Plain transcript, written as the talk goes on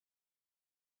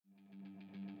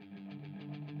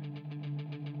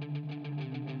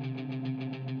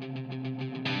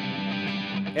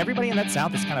everybody in that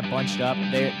South is kind of bunched up.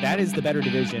 That is the better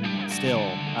division still.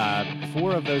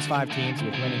 4 of those 5 teams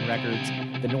with winning records.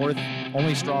 The North,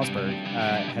 only Strasburg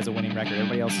has a winning record.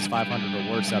 Everybody else is 500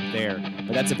 or worse up there.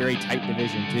 But that's a very tight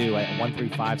division, too.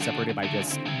 1-3-5 separated by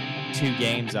just 2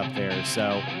 games up there.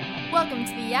 So, welcome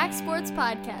to the Yak Sports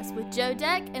Podcast with Joe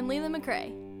Deck and Leland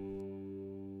McCray.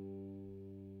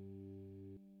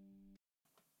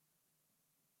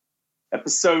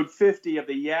 Episode 50 of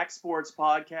the Yak Sports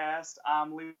Podcast.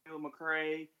 I'm Leland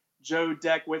McCray, Joe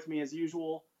Deck with me as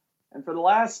usual. And for the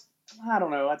last,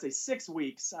 I'd say 6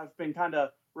 weeks, I've been kind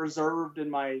of reserved in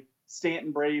my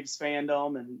Stanton Braves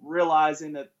fandom and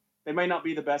realizing that they may not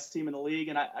be the best team in the league.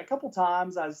 And a couple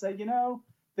times I said,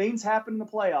 things happen in the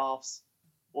playoffs.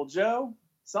 Well, Joe,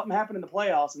 something happened in the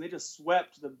playoffs, and they just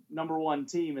swept the number 1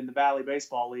 team in the Valley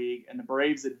Baseball League, and the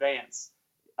Braves advance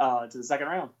to the second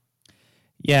round.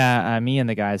 Yeah, me and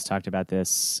the guys talked about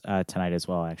this tonight as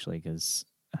well, actually, because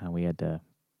we had to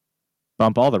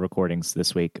bump all the recordings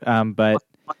this week. But on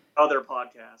the other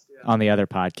podcast, yeah. On the other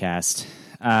podcast.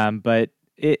 But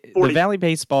the Valley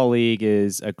Baseball League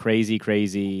is a crazy,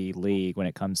 crazy league when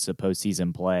it comes to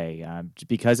postseason play.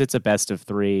 Because it's a best of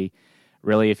 3,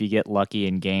 really, if you get lucky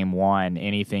in game 1,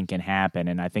 anything can happen.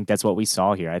 And I think that's what we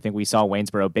saw here. I think we saw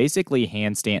Waynesboro basically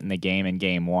hand Stanton the game in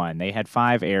game 1. They had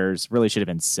 5 errors, really should have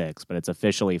been 6, but it's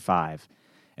officially 5.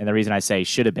 And the reason I say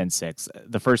should have been 6,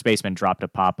 the first baseman dropped a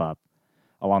pop-up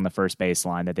along the first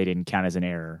baseline that they didn't count as an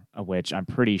error, which I'm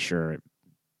pretty sure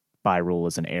by rule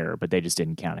is an error, but they just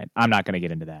didn't count it. I'm not going to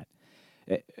get into that.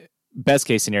 Best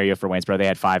case scenario for Waynesboro, they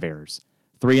had 5 errors.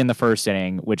 3 in the first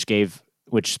inning, which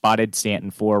spotted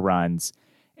Stanton 4 runs,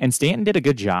 and Stanton did a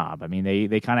good job. I mean,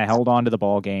 they kind of held on to the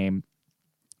ball game.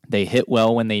 They hit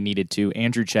well when they needed to.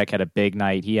 Andrew Check had a big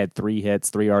night. He had 3 hits,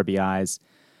 3 RBIs.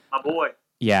 My boy.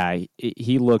 Yeah,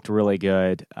 he looked really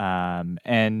good.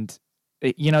 And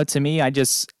to me,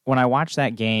 when I watched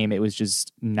that game, it was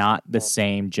just not the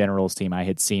same Generals team I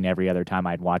had seen every other time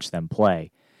I'd watched them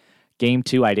play. Game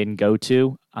 2, I didn't go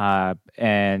to,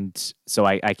 and so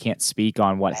I can't speak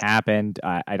on what happened.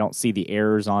 I don't see the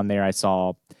errors on there. I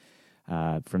saw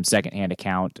from secondhand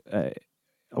account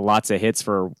lots of hits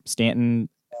for Stanton.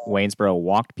 Waynesboro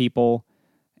walked people,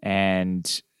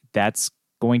 and that's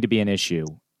going to be an issue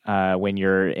when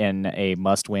you're in a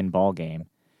must-win ball game.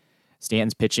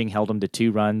 Stanton's pitching held them to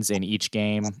 2 runs in each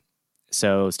game,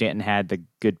 so Stanton had the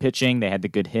good pitching, they had the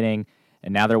good hitting.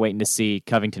 And now they're waiting to see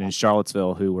Covington and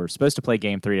Charlottesville, who were supposed to play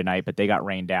Game 3 tonight, but they got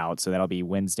rained out, so that'll be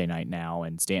Wednesday night now,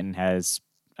 and Stanton has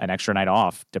an extra night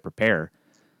off to prepare.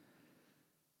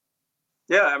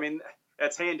 Yeah, I mean,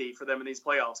 that's handy for them in these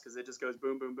playoffs because it just goes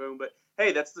boom, boom, boom. But,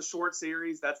 hey, that's the short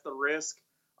series. That's the risk.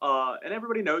 And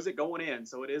everybody knows it going in,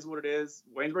 so it is what it is.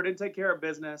 Waynesboro didn't take care of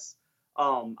business.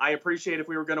 I appreciate if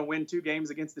we were going to win 2 games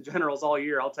against the Generals all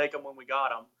year. I'll take them when we got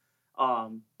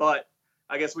them. But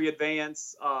I guess we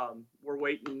advance. We're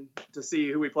waiting to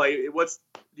see who we play. Do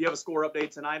you have a score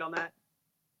update tonight on that?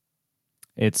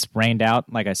 It's rained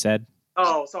out, like I said.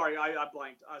 Oh, sorry. I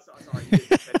blanked. Sorry.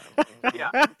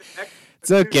 Yeah.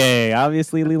 It's okay.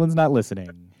 Obviously, Leland's not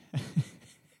listening.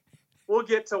 We'll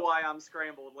get to why I'm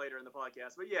scrambled later in the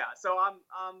podcast. But yeah, so I'm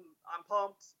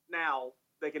pumped now.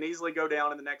 They can easily go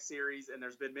down in the next series, and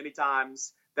there's been many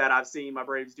times that I've seen my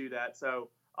Braves do that. So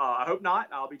I hope not.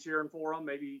 I'll be cheering for them.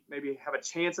 Maybe have a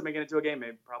chance of making it to a game.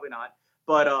 Maybe probably not.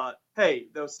 But hey,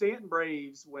 those Stanton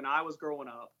Braves, when I was growing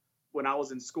up, when I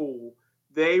was in school,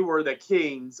 they were the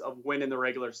kings of winning the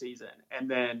regular season and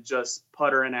then just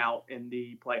puttering out in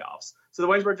the playoffs. So the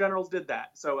Waynesboro Generals did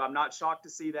that. So I'm not shocked to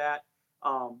see that.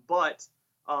 But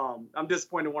I'm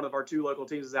disappointed one of our 2 local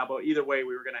teams is out. But either way,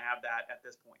 we were going to have that at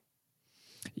this point.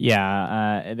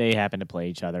 Yeah, they happened to play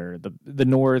each other. The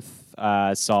North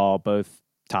saw both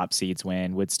top seeds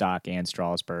win, Woodstock and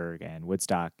Strasburg, and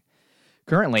Woodstock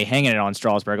currently hanging it on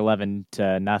Strasburg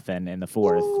 11-0 in the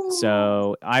 4th. Ooh.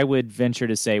 So I would venture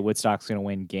to say Woodstock's going to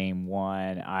win game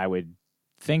 1. I would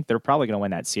think they're probably going to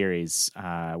win that series.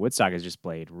 Woodstock has just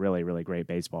played really, really great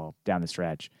baseball down the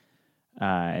stretch.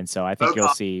 And so I think you'll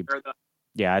see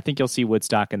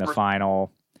Woodstock in the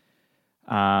final.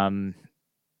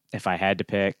 If I had to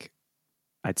pick,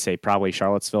 I'd say probably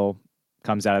Charlottesville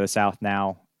comes out of the South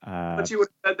now. But you would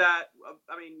have said that.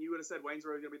 I mean, you would have said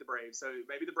Waynesboro was going to be the Braves. So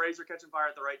maybe the Braves are catching fire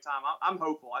at the right time. I'm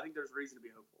hopeful. I think there's reason to be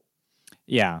hopeful.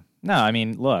 Yeah. No, I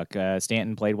mean, look,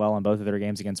 Stanton played well in both of their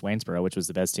games against Waynesboro, which was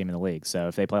the best team in the league. So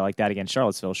if they play like that against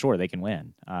Charlottesville, sure, they can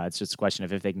win. It's just a question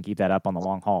of if they can keep that up on the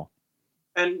long haul.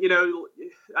 And,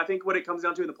 I think what it comes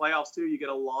down to in the playoffs, too, you get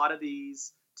a lot of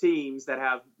these teams that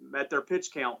have met their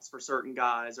pitch counts for certain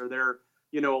guys, or they're,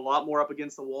 a lot more up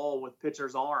against the wall with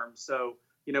pitchers' arms. So,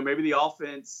 maybe the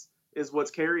offense is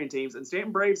what's carrying teams. And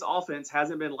Stanton Braves offense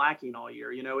hasn't been lacking all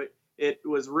year. You know, it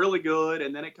was really good,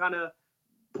 and then it kind of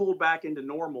pulled back into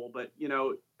normal. But, you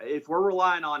know, if we're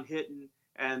relying on hitting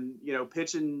and, you know,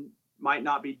 pitching might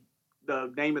not be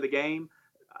the name of the game,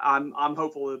 I'm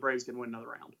hopeful the Braves can win another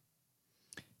round.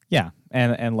 Yeah,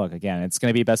 and look, again, it's going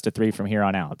to be best of 3 from here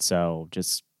on out, so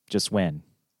just win.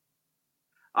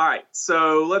 All right,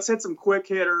 so let's hit some quick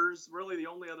hitters. Really the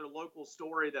only other local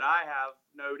story that I have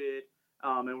noted,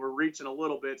 and we're reaching a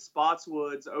little bit,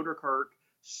 Spotswood's Oderkirk.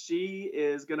 She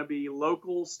is going to be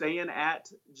local, staying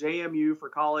at JMU for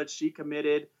college. She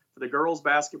committed for the girls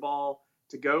basketball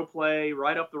to go play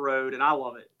right up the road, and I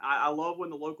love it. I love when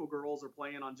the local girls are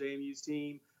playing on JMU's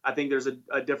team. I think there's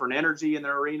a different energy in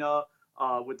their arena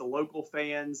with the local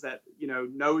fans that, you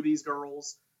know these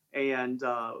girls. And,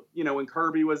 you know, when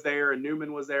Kirby was there and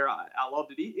Newman was there, I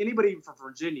loved it. Anybody from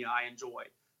Virginia I enjoy.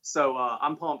 So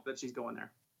I'm pumped that she's going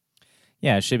there.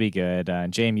 Yeah, it should be good.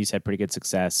 JMU's had pretty good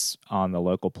success on the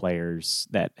local players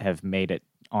that have made it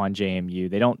on JMU.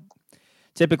 They don't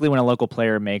typically, when a local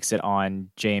player makes it on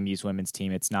JMU's women's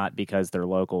team, it's not because they're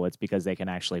local. It's because they can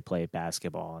actually play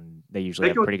basketball, and they usually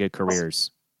have pretty good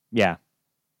careers. Yeah.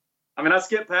 I mean, I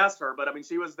skipped past her, but I mean,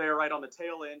 she was there right on the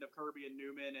tail end of Kirby and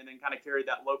Newman, and then kind of carried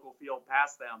that local field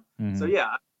past them. Mm-hmm. So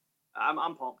yeah, I'm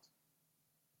pumped.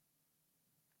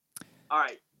 All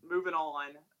right, moving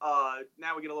on.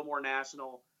 Now we get a little more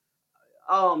national.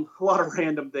 A lot of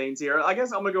random things here. I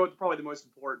guess I'm gonna go with probably the most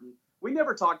important. We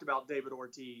never talked about David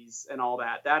Ortiz and all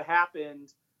that. That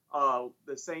happened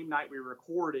the same night we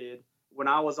recorded when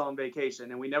I was on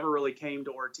vacation, and we never really came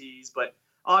to Ortiz, but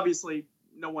obviously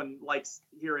no one likes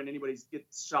hearing anybody get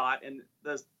shot, and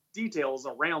the details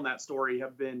around that story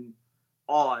have been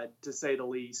odd, to say the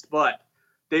least. But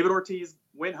David Ortiz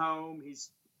went home. He's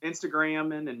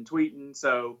Instagramming and tweeting,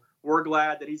 so we're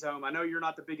glad that he's home. I know you're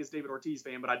not the biggest David Ortiz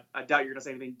fan, but I doubt you're going to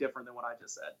say anything different than what I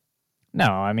just said. No,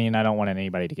 I mean, I don't want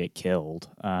anybody to get killed.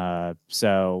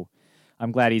 So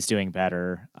I'm glad he's doing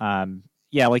better.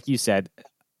 Yeah, like you said,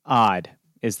 odd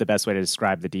is the best way to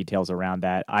describe the details around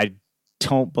that. I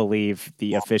don't believe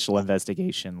the official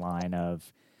investigation line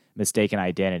of mistaken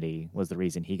identity was the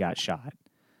reason he got shot.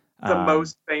 The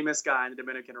most famous guy in the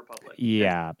Dominican Republic.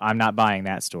 Yeah, I'm not buying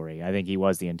that story. I think he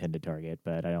was the intended target,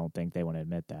 but I don't think they want to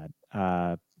admit that.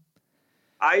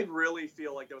 I really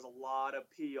feel like there was a lot of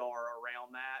PR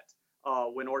around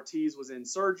that. When Ortiz was in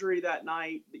surgery that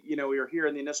night, you know, we were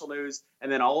hearing the initial news,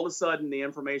 and then all of a sudden the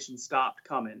information stopped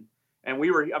coming. And we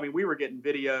were getting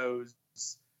videos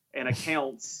and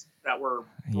accounts that were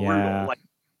brutal. Yeah. Like,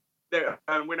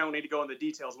 and we don't need to go into the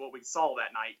details of what we saw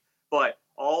that night, but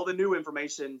all the new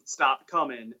information stopped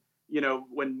coming, you know,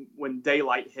 when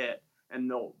daylight hit, and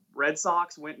the Red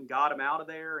Sox went and got him out of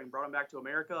there and brought him back to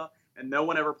America, and no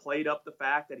one ever played up the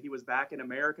fact that he was back in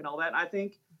America and all that. And I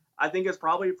think it's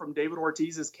probably from David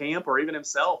Ortiz's camp, or even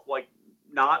himself, like,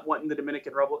 not wanting the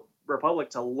Dominican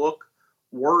Republic to look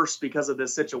worse because of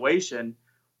this situation.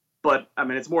 But I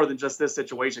mean, it's more than just this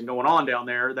situation going on down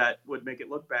there that would make it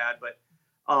look bad. But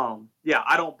yeah,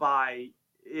 I don't buy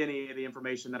any of the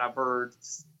information that I've heard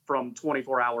from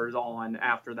 24 hours on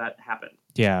after that happened.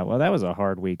 Yeah, well, that was a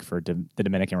hard week for the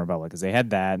Dominican Republic, because they had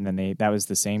that, and then that was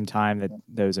the same time that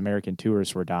those American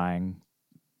tourists were dying.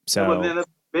 So well, then it's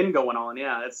been going on.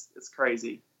 Yeah, it's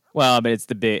crazy. Well, but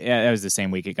it was the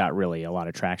same week it got really a lot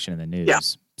of traction in the news. Yeah.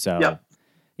 So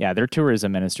yeah, their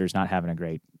tourism minister's not having a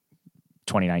great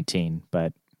 2019,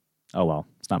 but oh well,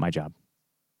 it's not my job.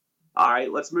 All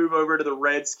right, let's move over to the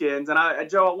Redskins. And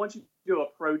Joe, I want you to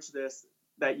approach this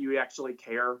that you actually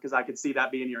care, because I could see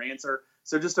that being your answer.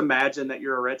 So just imagine that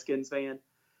you're a Redskins fan.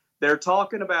 They're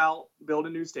talking about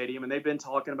building a new stadium, and they've been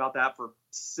talking about that for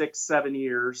 6-7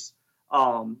 years.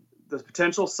 The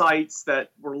potential sites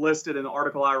that were listed in the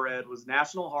article I read was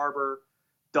National Harbor,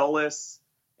 Dulles,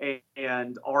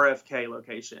 and RFK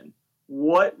location.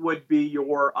 What would be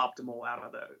your optimal out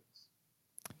of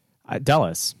those?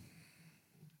 Dulles.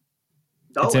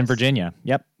 It's in Virginia.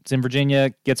 Yep. It's in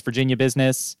Virginia. Gets Virginia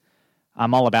business.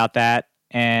 I'm all about that.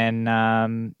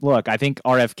 And look, I think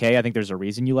RFK, I think there's a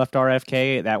reason you left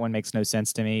RFK. That one makes no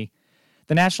sense to me.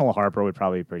 The National Harbor would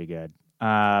probably be pretty good.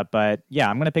 But yeah,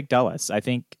 I'm going to pick Dulles. I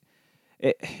think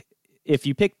if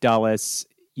you pick Dulles,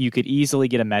 you could easily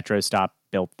get a metro stop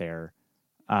built there.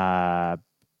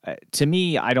 To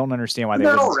me, I don't understand why they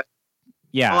wouldn't.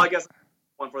 Yeah. Well, I guess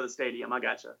one for the stadium. I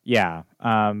gotcha. Yeah.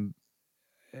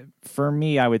 For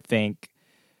me, I would think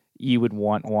you would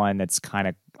want one that's kind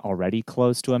of already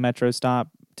close to a metro stop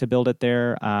to build it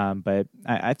there. But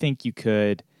I think you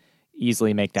could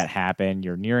easily make that happen.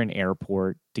 You're near an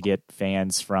airport to get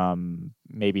fans from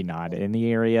maybe not in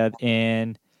the area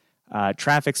in.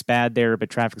 Traffic's bad there, but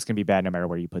traffic's going to be bad no matter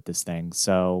where you put this thing.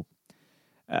 So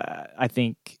I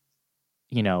think,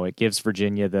 it gives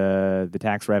Virginia the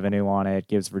tax revenue on it,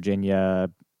 gives Virginia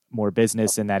more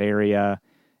business in that area.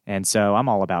 And so I'm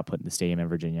all about putting the stadium in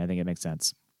Virginia. I think it makes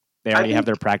sense. They already have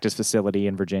their practice facility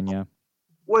in Virginia.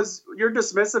 Was your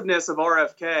dismissiveness of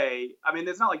RFK, I mean,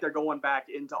 it's not like they're going back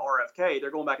into RFK.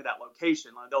 They're going back to that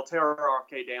location. Like, they'll tear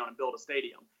RFK down and build a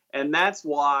stadium. And that's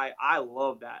why I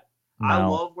love that. No. I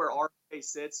love where RFK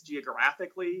sits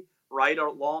geographically, right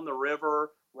along the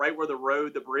river, right where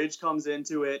the bridge comes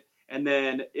into it. And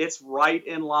then it's right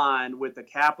in line with the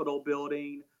Capitol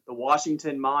building, the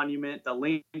Washington Monument, the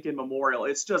Lincoln Memorial.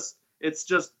 It's just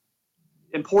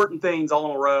important things all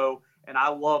in a row. And I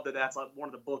love that that's like one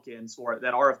of the bookends for it,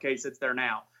 that RFK sits there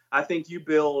now. I think you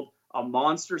build a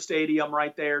monster stadium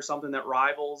right there, something that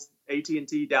rivals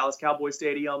AT&T Dallas Cowboys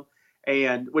Stadium,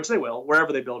 and which they will.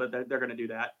 Wherever they build it, they're going to do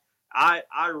that. I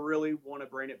really want to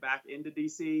bring it back into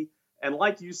D.C. And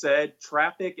like you said,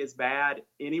 traffic is bad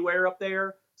anywhere up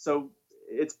there. So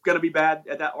it's going to be bad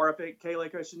at that RFK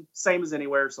location, same as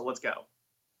anywhere. So let's go.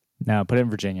 No, put it in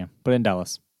Virginia. Put it in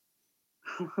Dallas.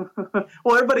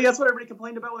 Well, that's what everybody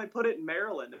complained about when they put it in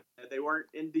Maryland. They weren't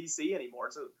in D.C.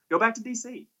 anymore. So go back to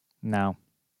D.C. No.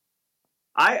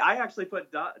 I actually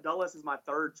put Dulles as my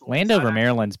third choice. Landover,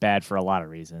 Maryland's bad for a lot of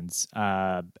reasons.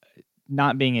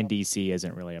 Not being in D.C.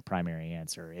 isn't really a primary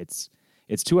answer. It's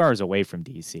 2 hours away from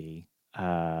D.C.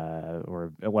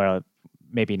 Or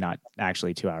maybe not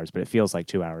actually 2 hours, but it feels like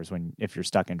 2 hours if you're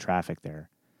stuck in traffic there.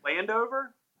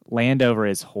 Landover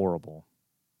is horrible.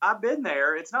 I've been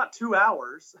there. It's not 2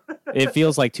 hours. It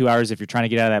feels like 2 hours if you're trying to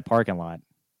get out of that parking lot.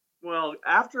 Well,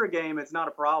 after a game, it's not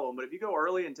a problem. But if you go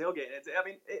early and tailgate,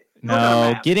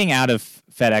 getting out of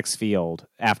FedEx Field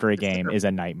after a game is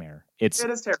a nightmare. It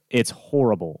is terrible. It's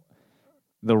horrible.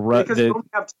 Because you don't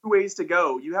have 2 ways to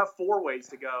go. You have 4 ways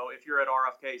to go if you're at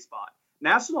RFK spot.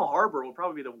 National Harbor will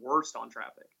probably be the worst on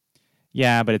traffic.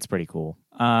 Yeah, but it's pretty cool.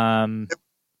 I'm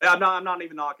not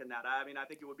even knocking that. I mean, I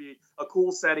think it would be a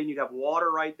cool setting. You'd have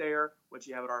water right there, which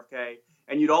you have at RFK,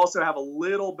 and you'd also have a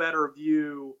little better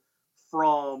view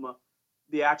from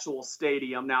the actual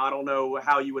stadium. Now, I don't know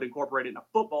how you would incorporate it in a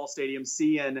football stadium,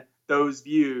 seeing those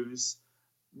views,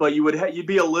 but you'd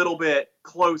be a little bit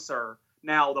closer.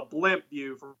 Now, the blimp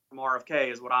view from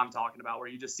RFK is what I'm talking about, where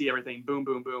you just see everything boom,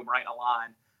 boom, boom, right in a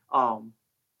line.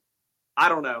 I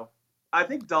don't know. I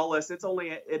think Dulles, its only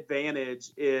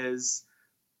advantage is,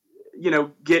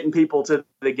 getting people to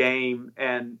the game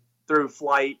and through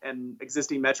flight and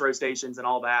existing metro stations and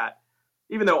all that,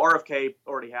 even though RFK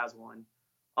already has one.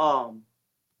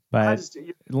 But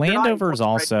Landover's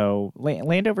also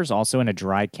in a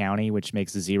dry county, which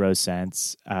makes zero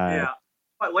sense. But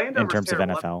Landover's in terms of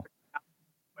NFL.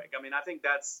 I mean, I think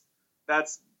that's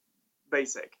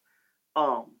basic.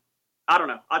 I don't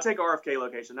know. I'll take RFK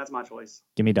location. That's my choice.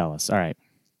 Give me Dulles. All right.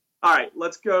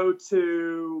 Let's go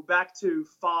back to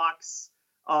Fox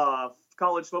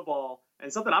college football,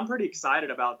 and something I'm pretty excited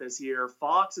about this year.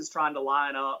 Fox is trying to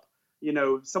line up,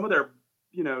 some of their,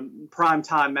 prime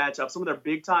time matchups, some of their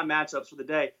big time matchups for the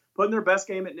day, putting their best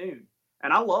game at noon.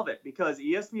 And I love it because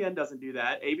ESPN doesn't do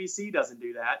that. ABC doesn't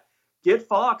do that. Get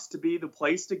Fox to be the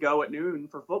place to go at noon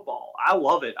for football. I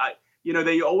love it.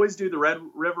 They always do the Red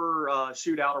River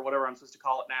shootout or whatever I'm supposed to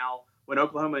call it now when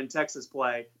Oklahoma and Texas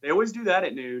play. They always do that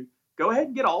at noon. Go ahead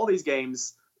and get all these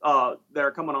games that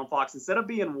are coming on Fox. Instead of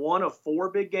being one of 4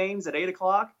 big games at 8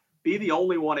 o'clock, be the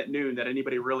only one at noon that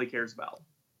anybody really cares about.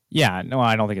 Yeah, no,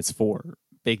 I don't think it's 4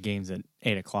 big games at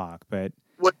 8 o'clock, but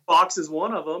Fox is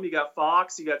one of them. You got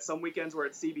Fox, you got some weekends where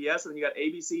it's CBS, and then you got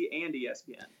ABC and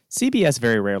ESPN. CBS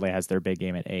very rarely has their big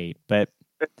game at 8, but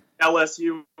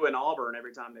LSU and Auburn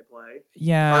every time they play.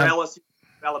 Yeah. Or LSU,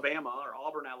 Alabama, or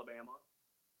Auburn, Alabama.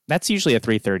 That's usually a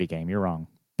 3:30 game. You're wrong.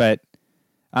 But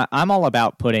I'm all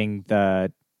about putting a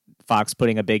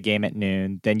big game at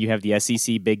noon. Then you have the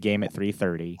SEC big game at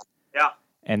 3:30. Yeah.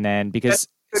 And then because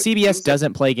CBS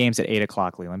doesn't play games at 8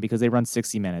 o'clock, Leland, because they run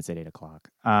 60 minutes at 8 o'clock.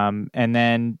 And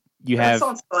then that's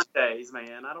on Sundays,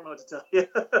 man. I don't know what to tell you.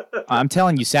 I'm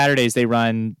telling you, Saturdays they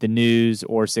run the news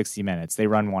or 60 minutes. They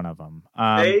run one of them.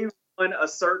 They run a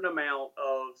certain amount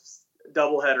of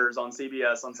doubleheaders on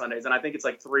CBS on Sundays, and I think it's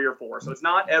like 3 or 4. So it's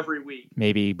not every week.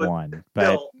 Maybe one.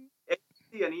 But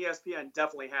ABC and ESPN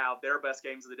definitely have their best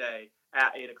games of the day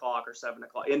at 8 o'clock or 7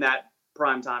 o'clock in that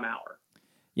prime time hour.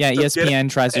 Yeah, so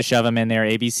ESPN tries to shove them in there.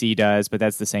 ABC does, but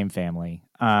that's the same family.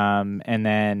 And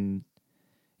then,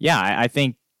 I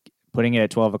think putting it at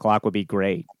 12 o'clock would be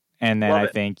great. And then I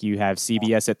think you have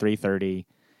CBS at 3:30.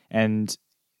 And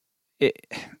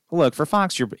look, for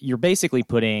Fox, you're basically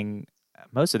putting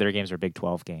most of their games are Big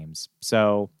 12 games.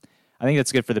 So I think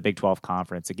that's good for the Big 12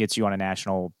 conference. It gets you on a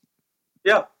national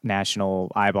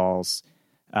eyeballs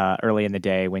early in the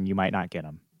day when you might not get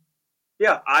them.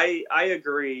 Yeah, I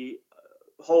agree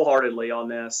wholeheartedly on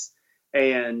this.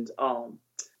 And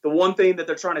the one thing that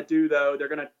they're trying to do, though, they're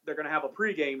gonna have a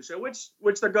pregame show,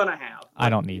 which they're gonna have. I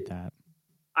don't need that.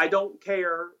 I don't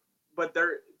care, but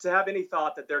to have any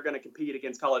thought that they're going to compete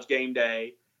against College Game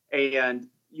Day, and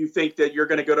you think that you're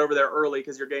going to go over there early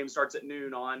because your game starts at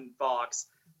noon on Fox,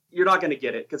 you're not going to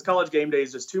get it because College Game Day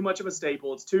is just too much of a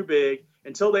staple. It's too big.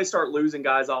 Until they start losing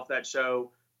guys off that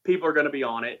show, people are going to be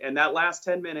on it. And that last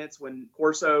 10 minutes when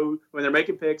they're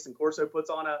making picks and Corso puts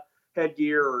on a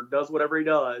headgear or does whatever he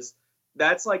does,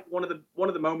 that's like one of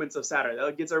the moments of Saturday.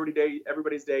 That gets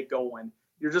everybody's day going.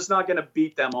 You're just not going to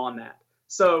beat them on that.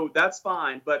 So that's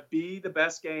fine, but be the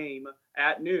best game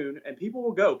at noon, and people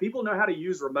will go. People know how to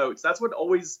use remotes. That's what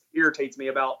always irritates me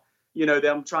about,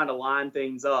 them trying to line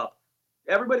things up.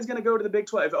 Everybody's going to go to the Big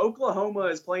 12. If Oklahoma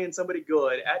is playing somebody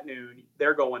good at noon,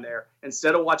 they're going there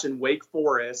instead of watching Wake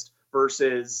Forest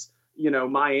versus,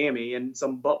 Miami and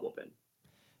some butt whooping.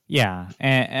 Yeah,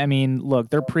 and I mean, look,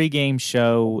 their pregame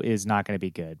show is not going to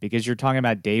be good because you're talking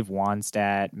about Dave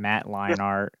Wannstedt, Matt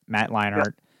Leinart. Yeah.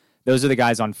 Those are the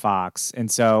guys on Fox.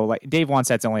 And so, like, Dave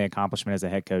Wannstedt's only accomplishment as a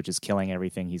head coach is killing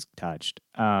everything he's touched.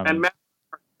 And Matt,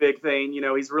 big thing,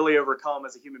 he's really overcome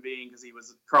as a human being because he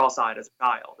was cross-eyed as a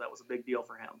child. That was a big deal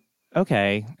for him.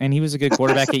 Okay, and he was a good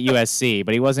quarterback at USC,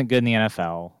 but he wasn't good in the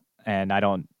NFL. And I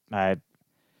don't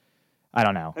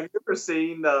know. Have you ever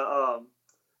seen the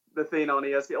thing on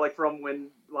ESPN, like from when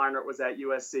Leinart was at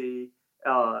USC?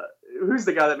 Who's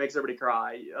the guy that makes everybody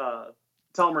cry?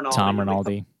 Tom Rinaldi. Tom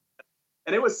Rinaldi.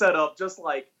 And it was set up just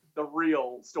like the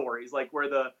real stories, like where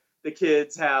the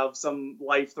kids have some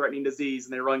life-threatening disease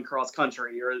and they run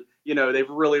cross-country, or, they've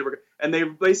really – and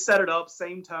they set it up,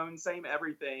 same tone, same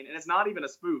everything. And it's not even a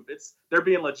spoof. They're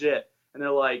being legit. And they're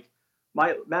like,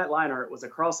 Matt Leinart was a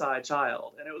cross-eyed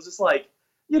child. And it was just like,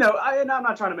 and I'm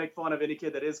not trying to make fun of any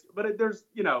kid that is – but there's,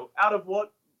 out of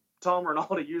what Tom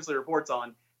Rinaldi usually reports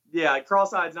on, yeah,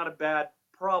 cross-eyed's not a bad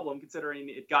problem considering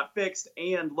it got fixed,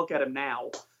 and look at him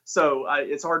now. So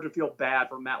it's hard to feel bad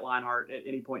for Matt Leinart at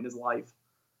any point in his life.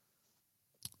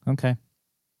 Okay.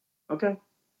 I'm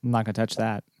not going to touch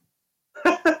that.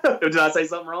 Did I say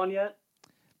something wrong yet?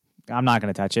 I'm not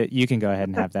going to touch it. You can go ahead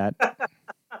and have that.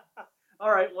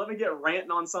 All right, let me get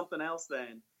ranting on something else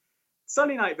then.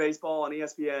 Sunday Night Baseball on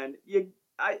ESPN.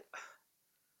 I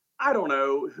don't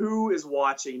know who is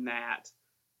watching that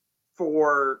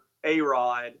for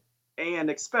A-Rod and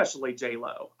especially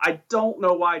J-Lo. I don't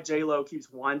know why J-Lo keeps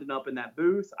winding up in that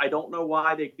booth. I don't know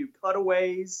why they do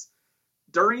cutaways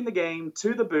during the game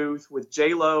to the booth with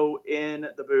J-Lo in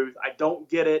the booth. I don't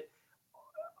get it.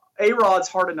 A-Rod's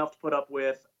hard enough to put up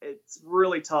with. It's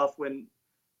really tough when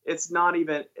it's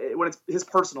his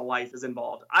personal life is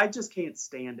involved. I just can't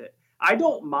stand it. I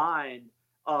don't mind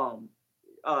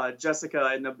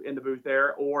Jessica in the booth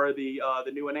there, or the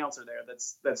new announcer there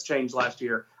that's changed last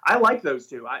year. I like those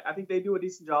two. I think they do a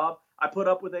decent job. I put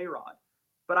up with A-Rod,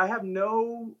 but I have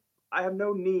no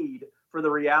need for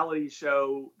the reality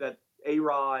show that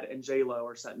A-Rod and J-Lo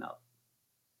are setting up.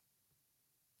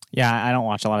 Yeah, I don't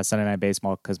watch a lot of Sunday Night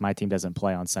Baseball because my team doesn't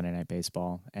play on Sunday Night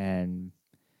Baseball, and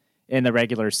in the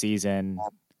regular season,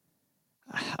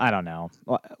 I don't know.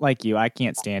 Like you, I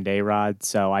can't stand A-Rod,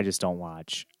 so I just don't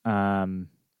watch. I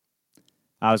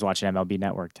was watching MLB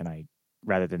Network tonight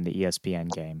rather than the ESPN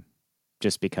game,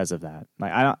 just because of that.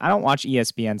 Like I don't watch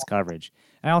ESPN's coverage.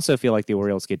 I also feel like the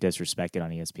Orioles get disrespected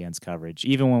on ESPN's coverage,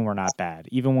 even when we're not bad.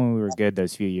 Even when we were good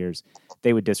those few years,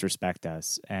 they would disrespect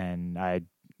us, and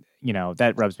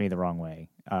that rubs me the wrong way.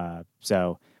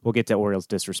 So we'll get to Orioles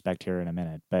disrespect here in a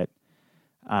minute, but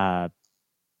I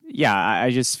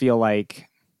just feel like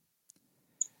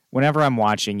whenever I'm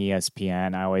watching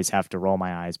ESPN, I always have to roll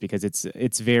my eyes because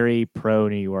it's very pro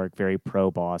New York, very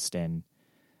pro Boston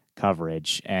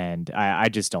coverage, and I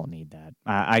just don't need that.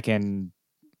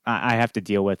 I have to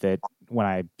deal with it when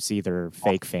I see their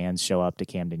fake fans show up to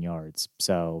Camden Yards,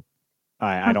 so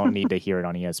I don't need to hear it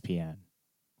on ESPN.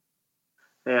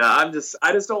 Yeah,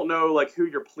 I just don't know like who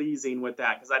you're pleasing with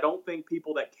that, because I don't think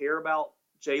people that care about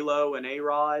J-Lo and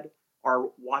A-Rod are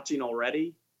watching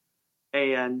already.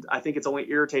 And I think it's only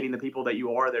irritating the people that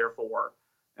you are there for.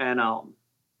 And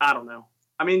I don't know.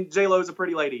 I mean, J-Lo's a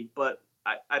pretty lady, but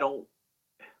I don't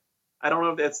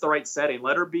know if that's the right setting.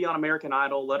 Let her be on American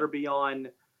Idol. Let her be on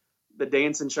the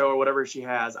dancing show or whatever she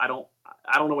has. I don't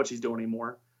know what she's doing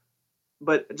anymore.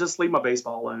 But just leave my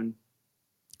baseball alone.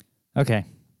 Okay.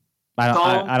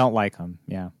 I don't like him.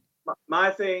 Yeah. My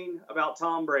thing about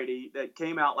Tom Brady that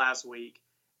came out last week,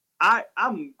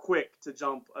 I'm quick to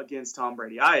jump against Tom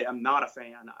Brady. I am not a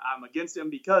fan. I'm against him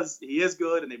because he is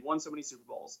good and they've won so many Super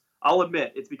Bowls. I'll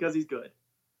admit it's because he's good.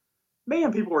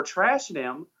 Man, people were trashing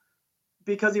him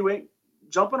because he went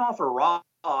jumping off a rock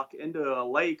into a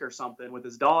lake or something with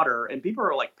his daughter, and people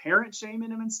are like parent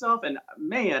shaming him and stuff. And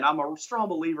man, I'm a strong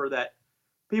believer that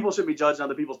people should be judging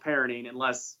other people's parenting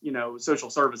unless,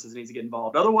 social services needs to get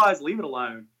involved. Otherwise, leave it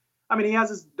alone. I mean, he has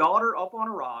his daughter up on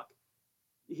a rock.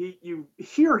 You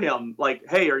hear him like,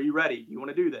 hey, are you ready? Do you want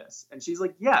to do this? And she's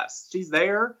like, yes. She's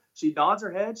there. She nods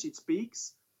her head. She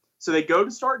speaks. So they go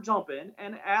to start jumping.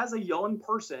 And as a young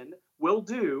person will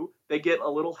do, they get a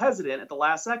little hesitant at the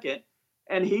last second.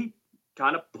 And he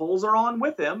kind of pulls her on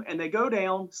with him. And they go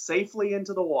down safely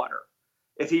into the water.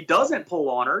 If he doesn't pull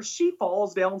on her, she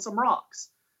falls down some rocks.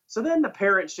 So then the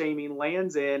parent shaming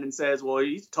lands in and says, well,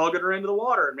 he's tugging her into the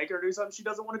water and making her do something she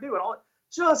doesn't want to do. And all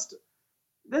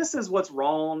this is what's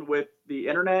wrong with the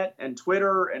internet and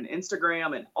Twitter and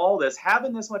Instagram and all this.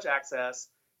 Having this much access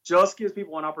just gives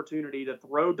people an opportunity to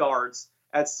throw darts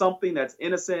at something that's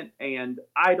innocent. And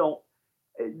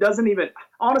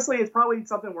honestly, it's probably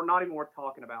something we're not even worth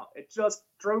talking about. It just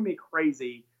drove me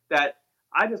crazy that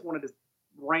I just wanted to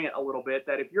rant a little bit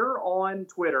that if you're on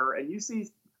Twitter and you see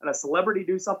a celebrity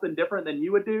do something different than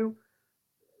you would do,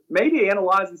 maybe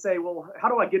analyze and say, well, how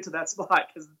do I get to that spot?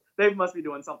 Because they must be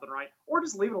doing something right. Or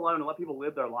just leave it alone and let people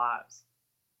live their lives.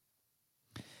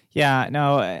 Yeah,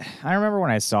 no, I remember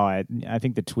when I saw it. I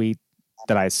think the tweet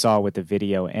that I saw with the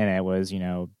video in it was,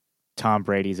 Tom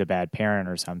Brady's a bad parent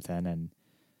or something. And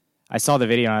I saw the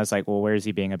video and I was like, well, where is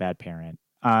he being a bad parent?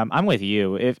 I'm with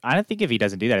you. I think if he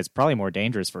doesn't do that, it's probably more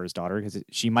dangerous for his daughter because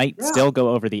she might still go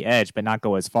over the edge, but not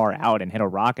go as far out and hit a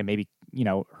rock and maybe,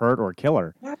 hurt or kill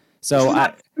her. Yeah. So she's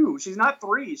not 2. She's not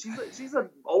 3. She's an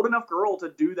old enough girl to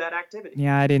do that activity.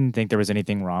 Yeah, I didn't think there was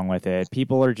anything wrong with it.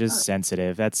 People are just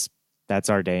sensitive. That's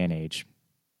our day and age.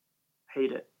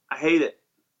 I hate it.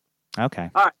 Okay.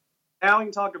 All right. Now we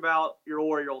can talk about your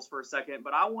Orioles for a second,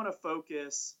 but I want to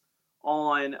focus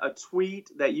on a tweet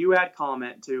that you had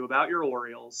comment to about your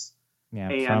Orioles. Yeah,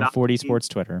 and from 40 Sports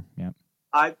Twitter. Yeah.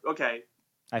 Okay.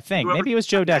 I think. Maybe it was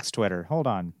Joe Deck's Twitter. Hold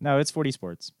on. No, it's 40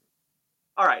 Sports.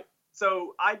 All right.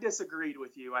 So I disagreed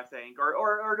with you, I think,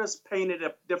 or just painted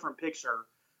a different picture.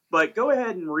 But go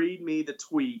ahead and read me the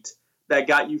tweet that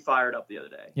got you fired up the other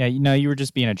day. Yeah, you were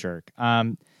just being a jerk.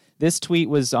 This tweet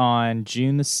was on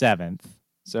June the 7th,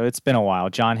 so it's been a while.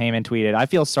 John Heyman tweeted, I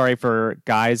feel sorry for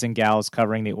guys and gals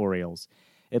covering the Orioles.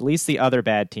 At least the other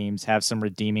bad teams have some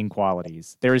redeeming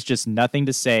qualities. There is just nothing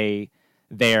to say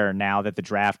there now that the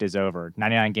draft is over.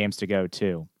 99 games to go,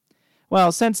 too.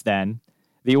 Well, since then,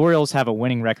 the Orioles have a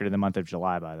winning record in the month of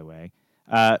July, by the way.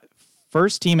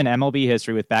 First team in MLB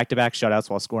history with back-to-back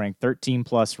shutouts while scoring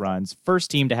 13-plus runs.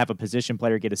 First team to have a position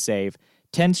player get a save.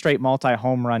 10 straight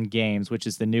multi-home run games, which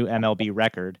is the new MLB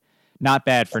record. Not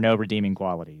bad for no redeeming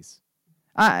qualities.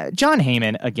 John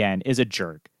Heyman, again, is a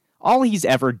jerk. All he's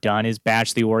ever done is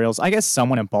bash the Orioles. I guess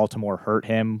someone in Baltimore hurt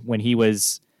him when he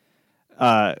was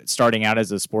starting out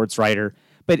as a sports writer.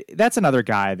 But that's another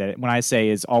guy that, when I say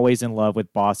is always in love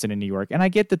with Boston and New York, and I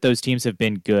get that those teams have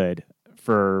been good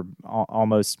for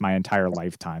almost my entire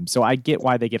lifetime. So I get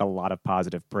why they get a lot of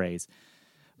positive praise.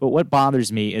 But what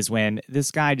bothers me is when this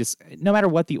guy just, no matter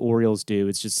what the Orioles do,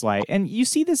 it's just like, and you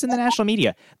see this in the national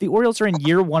media, the Orioles are in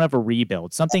year one of a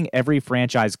rebuild, something every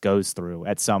franchise goes through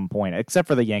at some point, except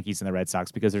for the Yankees and the Red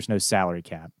Sox because there's no salary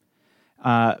cap.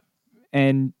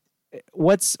 And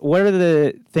what are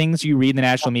the things you read in the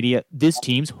national media? This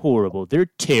team's horrible. They're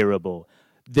terrible.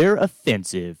 They're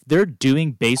offensive. They're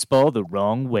doing baseball the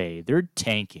wrong way. They're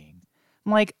tanking.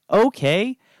 I'm like,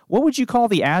 okay, what would you call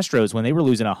the Astros when they were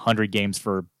losing 100 games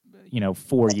for,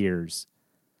 4 years?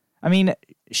 I mean,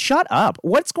 shut up.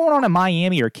 What's going on in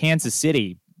Miami or Kansas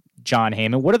City, John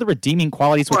Heyman? What are the redeeming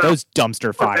qualities with those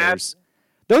dumpster fires?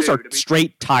 Those are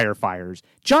straight tire fires.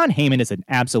 John Heyman is an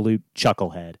absolute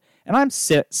chucklehead. And I'm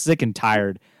sick and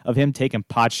tired of him taking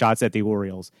pot shots at the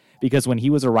Orioles because when he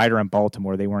was a writer in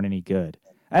Baltimore, they weren't any good.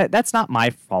 That's not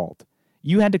my fault.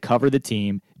 You had to cover the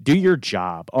team, do your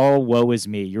job. Oh, woe is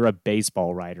me. You're a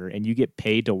baseball writer, and you get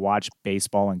paid to watch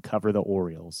baseball and cover the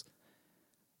Orioles.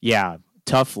 Yeah,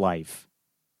 tough life.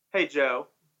 Hey, Joe.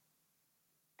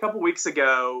 A couple weeks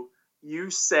ago, you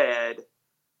said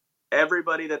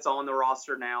everybody that's on the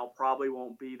roster now probably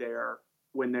won't be there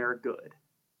when they're good.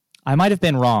 I might have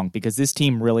been wrong because this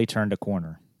team really turned a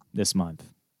corner this month.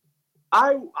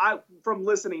 I from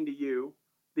listening to you,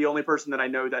 the only person that I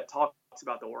know that talks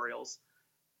about the Orioles,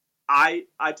 I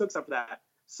took some for that.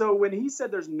 So when he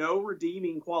said there's no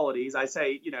redeeming qualities, I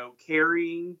say,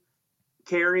 carrying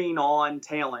on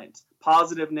talent,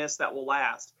 positiveness that will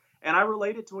last. And I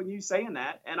related to when you saying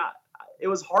that, and it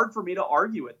was hard for me to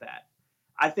argue with that.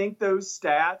 I think those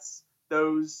stats,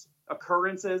 those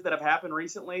occurrences that have happened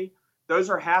recently, those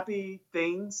are happy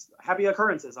things, happy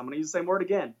occurrences. I'm going to use the same word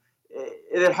again.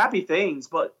 They're happy things,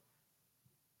 but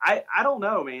I don't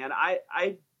know, man.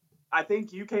 I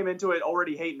think you came into it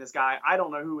already hating this guy. I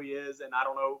don't know who he is, and I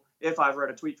don't know if I've read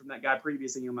a tweet from that guy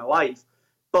previously in my life.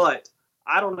 But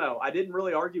I don't know. I didn't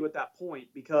really argue at that point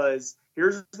because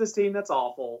here's this team that's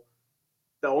awful.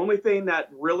 The only thing that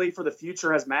really for the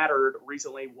future has mattered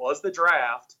recently was the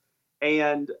draft.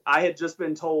 And I had just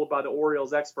been told by the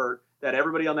Orioles expert that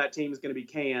everybody on that team is going to be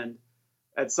canned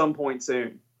at some point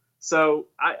soon. So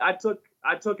I took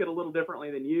it a little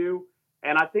differently than you.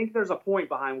 And I think there's a point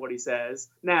behind what he says.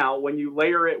 Now, when you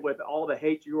layer it with all the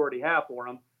hate you already have for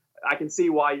him, I can see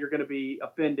why you're going to be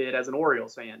offended as an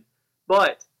Orioles fan.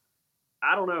 But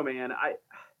I don't know, man.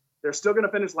 They're still going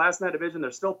to finish last in that division.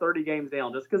 They're still 30 games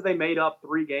down. Just because they made up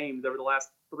 3 games over the last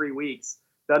 3 weeks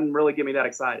doesn't really get me that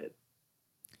excited.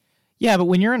 Yeah, but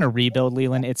when you're in a rebuild,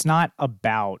 Leland, it's not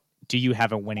about do you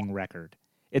have a winning record.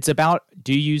 It's about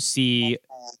do you see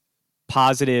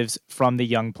positives from the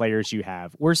young players you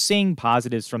have. We're seeing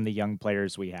positives from the young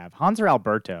players we have. Hanser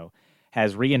Alberto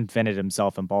has reinvented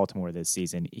himself in Baltimore this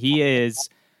season. He is,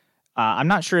 I'm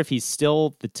not sure if he's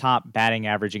still the top batting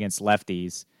average against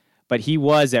lefties, but he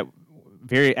was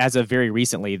as of very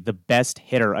recently, the best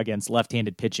hitter against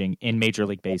left-handed pitching in Major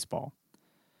League Baseball.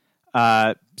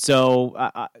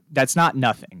 So that's not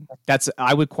nothing.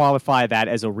 I would qualify that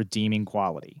as a redeeming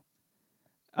quality.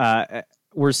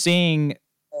 We're seeing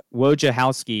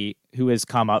Wojciechowski, who has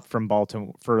come up from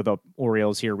Baltimore for the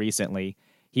Orioles here recently.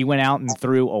 He went out and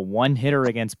threw a 1-hitter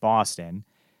against Boston.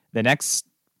 The next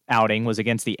outing was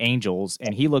against the Angels,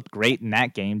 and he looked great in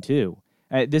that game too.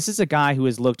 This is a guy who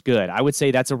has looked good. I would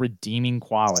say that's a redeeming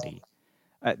quality.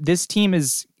 This team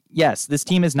is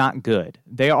not good.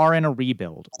 They are in a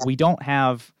rebuild. We don't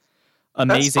have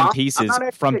amazing pieces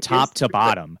from top to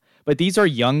bottom, but these are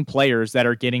young players that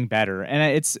are getting better.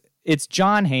 And it's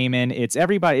John Heyman. It's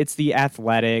everybody. It's The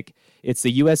Athletic. It's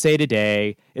the USA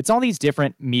Today. It's all these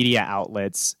different media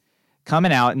outlets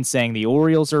coming out and saying the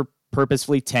Orioles are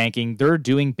purposefully tanking. They're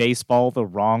doing baseball the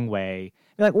wrong way.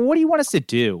 They're like, well, what do you want us to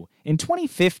do? In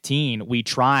 2015, we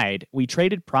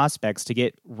traded prospects to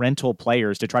get rental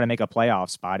players to try to make a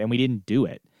playoff spot, and we didn't do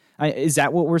it. Is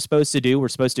that what we're supposed to do? We're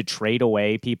supposed to trade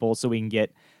away people so we can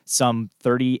get some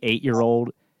 38-year-old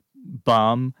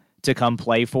bum to come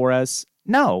play for us?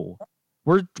 No.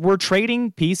 We're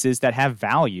trading pieces that have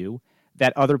value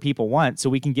that other people want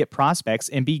so we can get prospects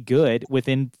and be good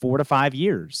within 4 to 5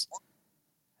 years.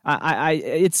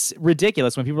 It's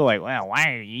ridiculous when people are like, well,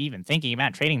 why are you even thinking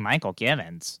about trading Michael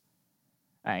Givens?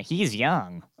 He's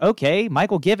young. Okay,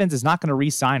 Michael Givens is not going to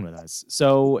re-sign with us,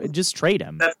 so just trade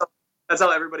him. That's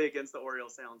how everybody against the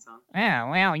Orioles sounds, huh? Yeah,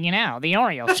 well, the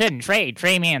Orioles shouldn't trade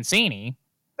Trey Mancini.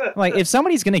 Like, if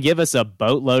somebody's going to give us a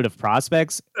boatload of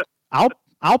prospects,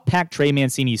 I'll pack Trey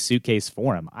Mancini's suitcase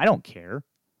for him. I don't care.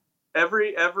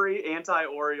 Every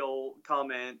anti-Oriole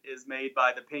comment is made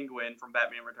by the Penguin from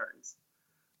Batman Returns.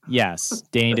 Yes,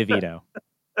 Danny DeVito.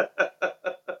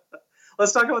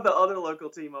 Let's talk about the other local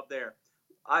team up there.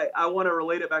 I want to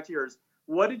relate it back to yours.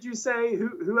 What did you say?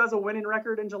 Who has a winning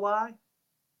record in July?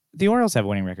 The Orioles have a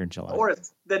winning record in July.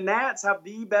 The Nats have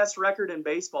the best record in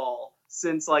baseball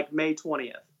since like May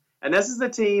 20th. And this is the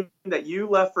team that you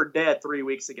left for dead 3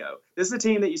 weeks ago. This is the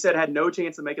team that you said had no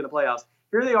chance of making the playoffs.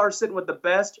 Here they are sitting with the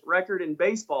best record in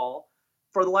baseball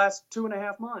for the last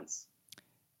 2.5 months.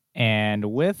 And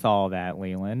with all that,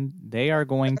 Leland, they are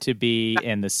going to be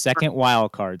in the second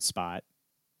wild card spot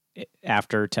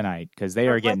after tonight because they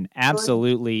are getting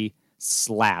absolutely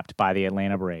slapped by the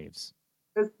Atlanta Braves.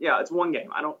 Yeah, it's one game.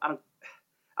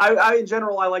 I in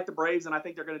general, I like the Braves and I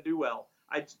think they're going to do well.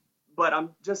 But I'm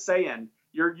just saying,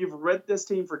 you've read this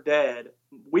team for dead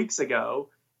weeks ago,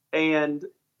 and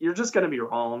you're just going to be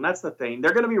wrong. That's the thing.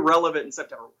 They're going to be relevant in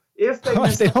September. If they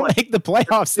don't make the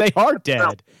playoffs, they are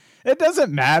dead. It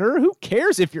doesn't matter. Who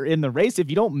cares if you're in the race? If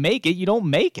you don't make it, you don't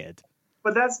make it.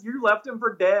 But you left them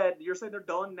for dead. You're saying they're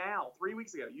done now. 3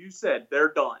 weeks ago, you said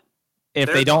they're done.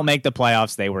 If they don't make the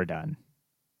playoffs, they were done.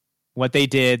 What they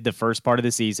did the first part of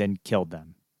the season killed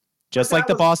them. Just like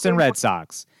the Boston Red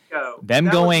Sox. Them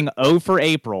going 0 for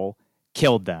April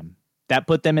killed them. That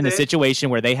put them in the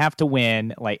situation where they have to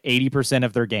win like 80%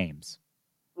 of their games.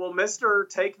 Well, Mr.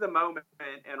 Take the moment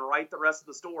and write the rest of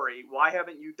the story. Why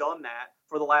haven't you done that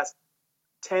for the last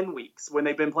 10 weeks when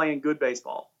they've been playing good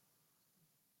baseball?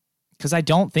 Because I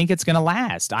don't think it's going to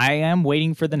last. I am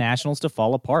waiting for the Nationals to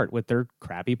fall apart with their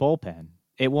crappy bullpen.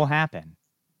 It will happen.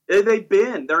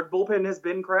 Their bullpen has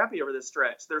been crappy over this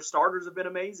stretch. Their starters have been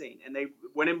amazing, and they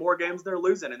winning more games than they're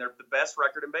losing, and they're the best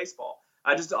record in baseball.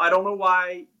 I don't know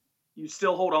why you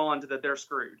still hold on to that they're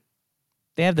screwed.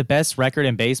 They have the best record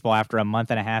in baseball after a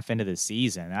month and a half into the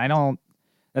season.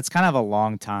 That's kind of a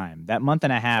long time. That month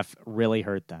and a half really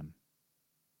hurt them.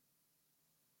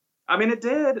 I mean, it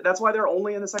did. That's why they're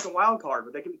only in the second wild card,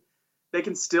 but they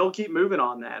can still keep moving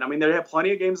on that. I mean, they have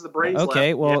plenty of games of the Braves left.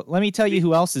 Okay, well, let me tell you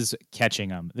who else is catching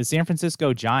them. The San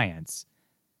Francisco Giants,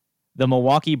 the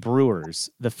Milwaukee Brewers,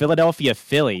 the Philadelphia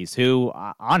Phillies, who,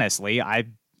 honestly, I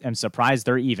am surprised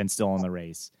they're even still in the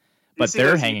race. But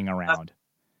they're hanging around.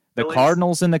 The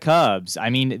Cardinals and the Cubs. I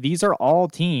mean, these are all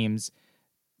teams,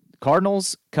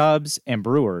 Cardinals, Cubs, and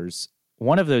Brewers.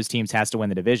 One of those teams has to win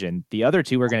the division. The other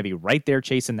two are going to be right there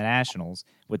chasing the Nationals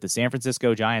with the San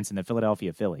Francisco Giants and the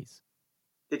Philadelphia Phillies.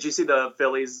 Did you see the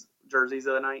Phillies jerseys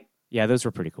of the night? Yeah, those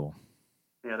were pretty cool.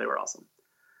 Yeah, they were awesome.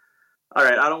 All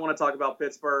right, I don't want to talk about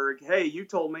Pittsburgh. Hey, you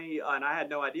told me, and I had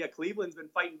no idea, Cleveland's been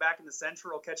fighting back in the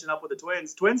Central, catching up with the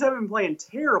Twins. Twins haven't been playing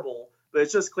terrible, but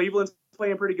it's just Cleveland's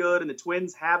playing pretty good, and the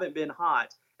Twins haven't been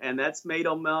hot, and that's made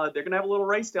them, they're going to have a little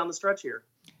race down the stretch here.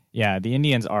 Yeah, the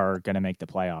Indians are going to make the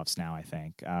playoffs now, I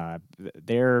think.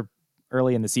 They're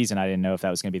early in the season. I didn't know if that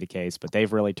was going to be the case, but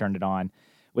they've really turned it on,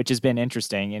 which has been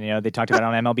interesting. And, they talked about it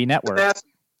on MLB Network.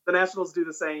 The Nationals do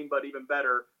the same, but even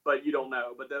better, but you don't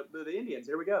know. But the Indians,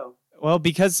 here we go. Well,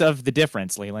 because of the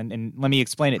difference, Leland, and let me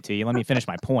explain it to you. Let me finish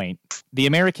my point. The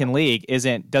American League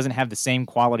doesn't have the same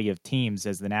quality of teams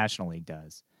as the National League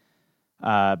does,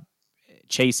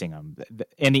 chasing them.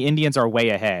 And the Indians are way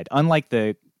ahead. Unlike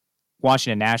the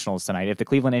Washington Nationals tonight, if the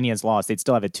Cleveland Indians lost, they'd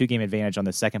still have a 2-game advantage on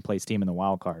the second place team in the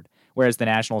wild card, whereas the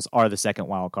Nationals are the second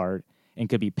wild card and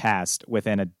could be passed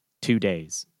within 2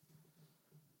 days.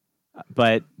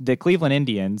 But the Cleveland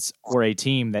Indians were a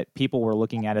team that people were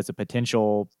looking at as a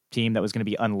potential team that was going to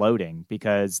be unloading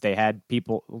because they had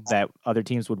people that other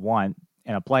teams would want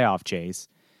in a playoff chase,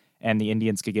 and the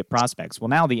Indians could get prospects. Well,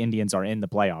 now the Indians are in the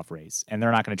playoff race, and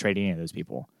they're not going to trade any of those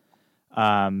people.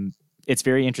 It's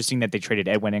very interesting that they traded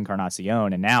Edwin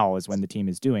Encarnacion, and now is when the team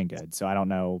is doing good. So I don't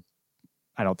know.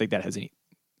 I don't think that has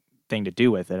anything to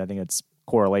do with it. I think it's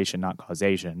correlation, not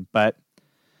causation. But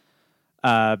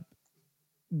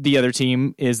the other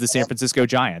team is the San Francisco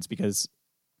Giants, because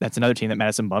that's another team that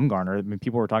Madison Bumgarner. I mean,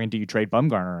 people were talking, do you trade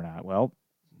Bumgarner or not? Well,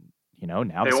 now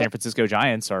the San Francisco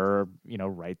Giants are,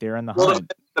 right there in the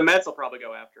hunt. The Mets will probably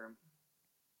go after him.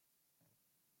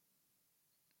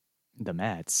 The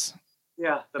Mets.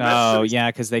 Yeah. The Mets yeah,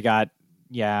 because they got,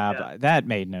 but that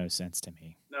made no sense to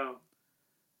me. No.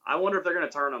 I wonder if they're going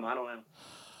to turn them. I don't know.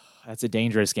 That's a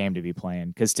dangerous game to be playing,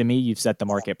 because to me, you've set the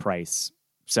market price.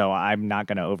 So I'm not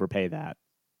going to overpay that.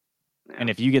 Yeah. And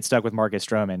if you get stuck with Marcus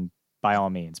Stroman, by all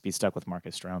means, be stuck with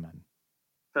Marcus Stroman.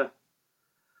 Huh.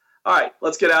 All right,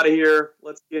 let's get out of here.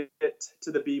 Let's get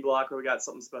to the B block where we got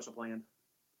something special planned.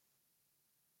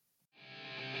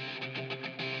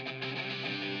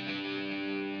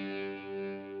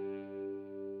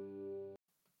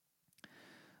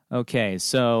 Okay,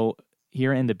 so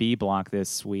here in the B block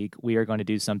this week, we are going to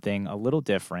do something a little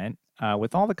different.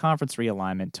 With all the conference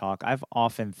realignment talk, I've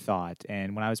often thought,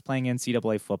 and when I was playing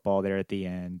NCAA football there at the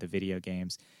end, the video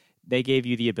games, they gave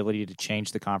you the ability to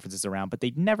change the conferences around, but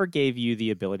they never gave you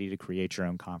the ability to create your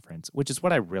own conference, which is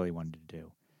what I really wanted to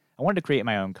do. I wanted to create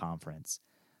my own conference.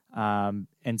 And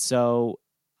so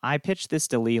I pitched this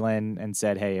to Leland and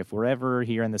said, hey, if we're ever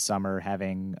here in the summer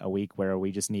having a week where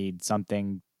we just need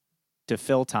something to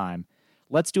fill time,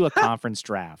 let's do a conference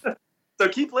draft. So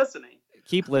keep listening.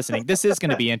 Keep listening. This is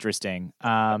going to be interesting.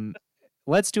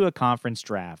 Let's do a conference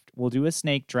draft. We'll do a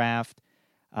snake draft.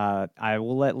 I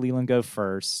will let Leland go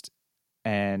first.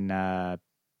 And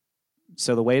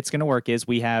so the way it's going to work is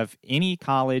we have any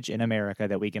college in America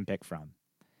that we can pick from.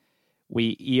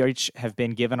 We each have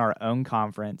been given our own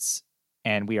conference,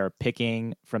 and we are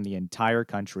picking from the entire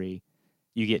country.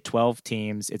 You get 12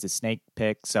 teams. It's a snake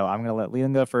pick. So I'm going to let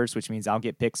Leland go first, which means I'll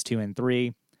get picks 2 and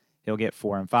 3. He'll get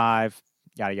 4 and 5,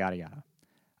 yada, yada, yada.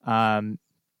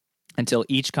 Until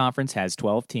each conference has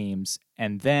 12 teams.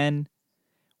 And then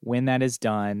when that is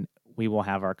done, we will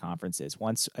have our conferences.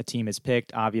 Once a team is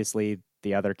picked, obviously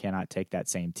the other cannot take that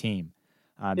same team.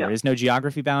 There is no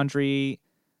geography boundary.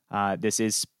 This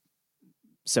is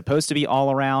supposed to be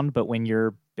all around, but when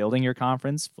you're building your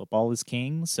conference, football is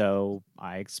king. So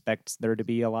I expect there to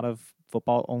be a lot of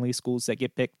football-only schools that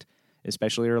get picked,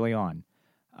 especially early on.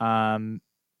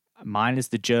 Mine is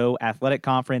the Joe Athletic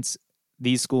Conference.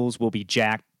 These schools will be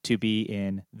jacked to be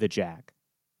in the Jack.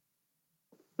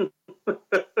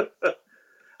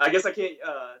 I guess I can't.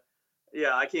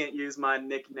 I can't use my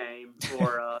nickname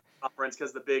for conference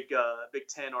because the Big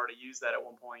Ten already used that at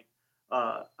one point.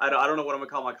 I don't know what I'm gonna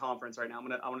call my conference right now. I'm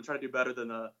gonna try to do better than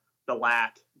the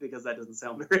LAC because that doesn't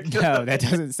sound very good. No, that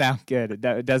doesn't sound good.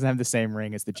 It doesn't have the same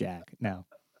ring as the Jack. No.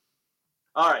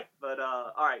 All right, but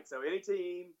all right. So any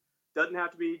team doesn't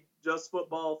have to be just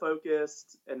football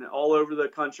focused, and all over the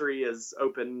country is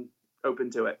open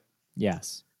to it.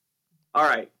 Yes. All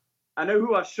right. I know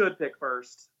who I should pick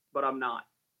first, but I'm not.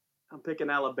 I'm picking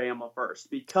Alabama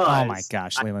first because. Oh my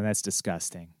gosh, Leland, that's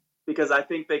disgusting. Because I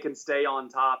think they can stay on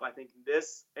top. I think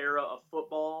this era of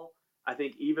football, I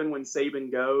think even when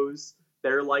Saban goes,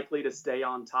 they're likely to stay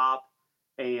on top,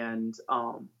 and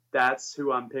that's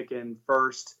who I'm picking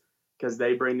first because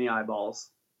they bring the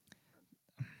eyeballs.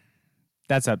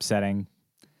 That's upsetting.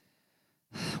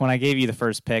 When I gave you the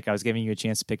first pick, I was giving you a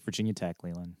chance to pick Virginia Tech,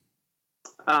 Leland.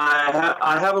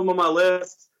 I have them on my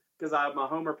list because I have my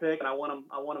homer pick and I want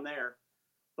them there.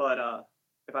 But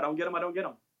if I don't get them, I don't get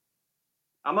them.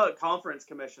 I'm a conference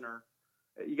commissioner.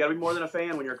 You got to be more than a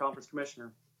fan when you're a conference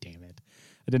commissioner. Damn it.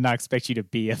 I did not expect you to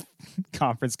be a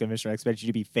conference commissioner. I expected you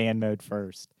to be fan mode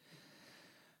first.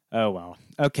 Oh, well.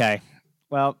 Okay.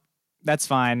 Well, that's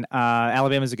fine.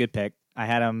 Alabama's a good pick. I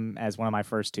had them as one of my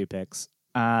first two picks.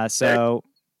 So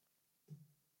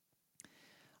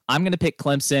I'm going to pick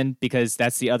Clemson because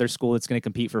that's the other school that's going to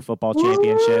compete for football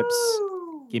championships.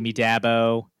 Woo! Give me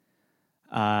Dabo.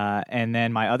 And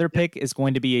then my other pick is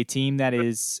going to be a team that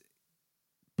is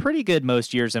pretty good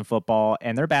most years in football,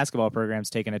 and their basketball program's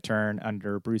taken a turn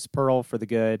under Bruce Pearl for the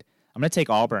good. I'm going to take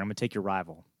Auburn. I'm going to take your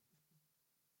rival.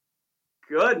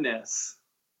 Goodness.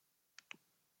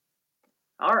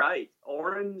 All right.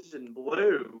 Orange and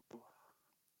blue.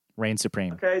 Reign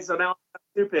supreme. Okay, so now I have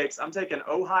two picks. I'm taking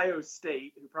Ohio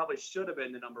State, who probably should have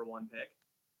been the number one pick.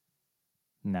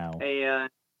 No. And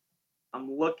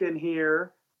I'm looking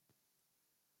here.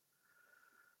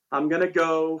 I'm going to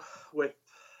go with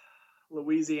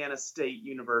Louisiana State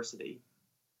University.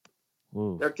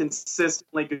 Ooh. They're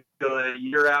consistently good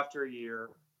year after year.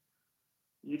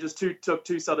 You just took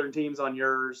two Southern teams on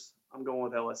yours. I'm going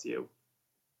with LSU.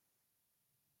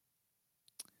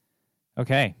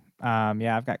 Okay.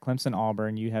 Yeah, I've got Clemson,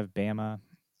 Auburn. You have Bama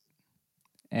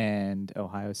and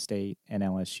Ohio State and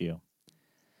LSU.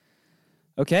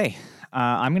 Okay.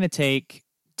 I'm going to take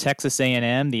Texas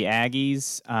A&M, the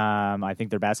Aggies. I think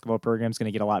their basketball program is going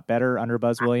to get a lot better under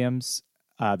Buzz Williams.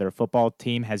 Their football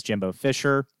team has Jimbo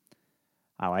Fisher.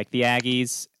 I like the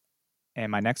Aggies.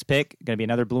 And my next pick, going to be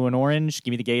another blue and orange.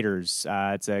 Give me the Gators.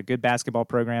 It's a good basketball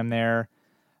program there.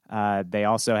 They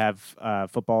also have a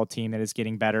football team that is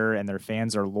getting better, and their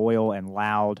fans are loyal and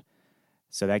loud.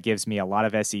 So that gives me a lot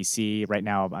of SEC. Right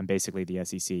now, I'm basically the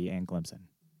SEC and Clemson.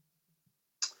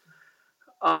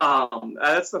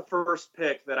 That's the first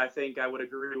pick that I think I would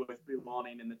agree with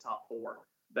belonging in the top four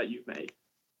that you've made.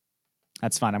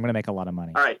 That's fine. I'm going to make a lot of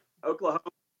money. All right.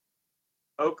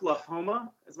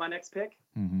 Oklahoma is my next pick.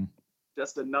 Mm-hmm.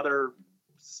 Just another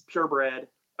purebred,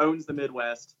 owns the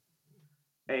Midwest.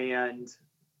 And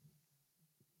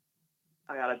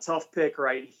I got a tough pick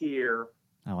right here.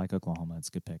 I like Oklahoma. It's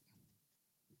a good pick.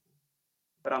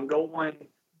 But I'm going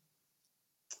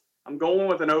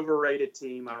with an overrated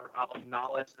team. I'll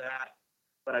acknowledge that.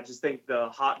 But I just think the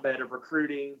hotbed of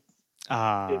recruiting,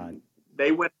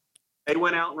 they went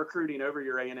out in recruiting over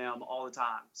your A&M all the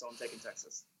time. So I'm taking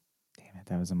Texas. Damn it.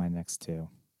 That was in my next two.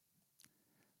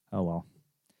 Oh, well.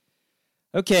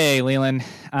 Okay, Leland.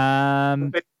 We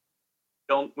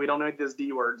don't need this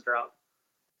D words drop.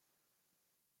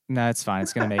 No, it's fine.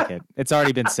 It's going to make it. It's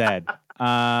already been said.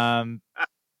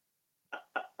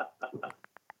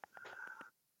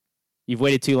 You've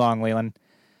waited too long, Leland.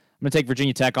 I'm going to take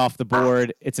Virginia Tech off the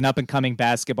board. It's an up-and-coming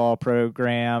basketball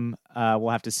program. We'll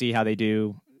have to see how they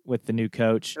do with the new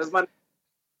coach. I like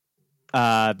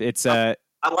the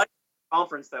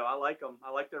conference, though. I like them.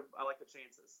 I like the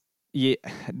chances. Yeah,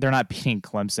 they're not beating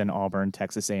Clemson, Auburn,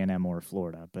 Texas A&M, or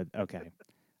Florida, but okay.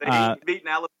 They beaten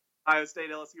Alabama, Ohio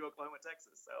State, LSU, Oklahoma,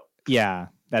 Texas. So yeah,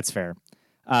 that's fair.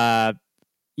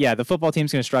 Yeah, the football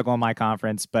team's going to struggle in my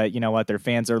conference, but you know what? Their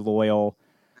fans are loyal.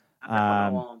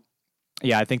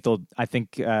 Yeah, I think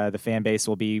the fan base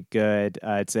will be good.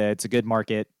 It's a good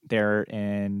market there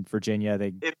in Virginia.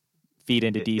 They feed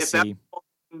into DC. If that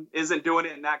isn't doing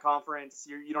it in that conference,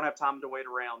 you don't have time to wait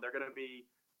around. They're going to be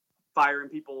firing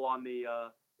people on the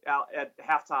out at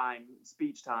halftime,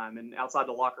 speech time, and outside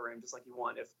the locker room, just like you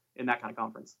want if in that kind of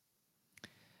conference.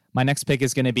 My next pick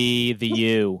is going to be the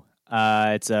U.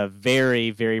 It's a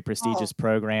very, very prestigious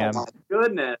program. Oh, my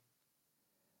goodness.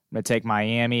 I'm going to take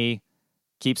Miami.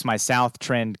 Keeps my South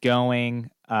trend going.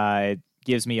 It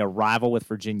gives me a rival with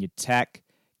Virginia Tech.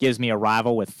 Gives me a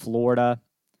rival with Florida.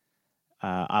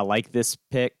 I like this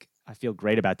pick. I feel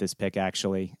great about this pick,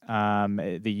 actually.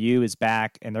 The U is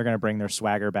back, and they're going to bring their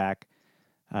swagger back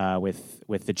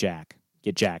with the Jack.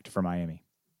 Get jacked for Miami.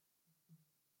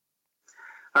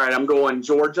 All right, I'm going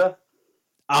Georgia.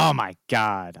 Oh, my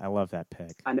God. I love that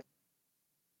pick. I know.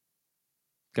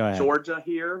 Go ahead. Georgia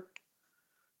here.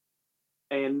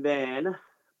 And then,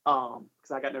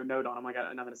 because I got no note on them, I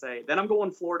got nothing to say. Then I'm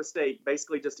going Florida State,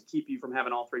 basically just to keep you from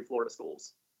having all three Florida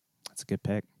schools. That's a good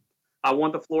pick. I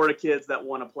want the Florida kids that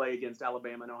want to play against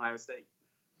Alabama and Ohio State.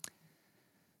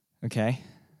 Okay.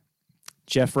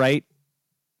 Jeff Wright,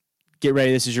 get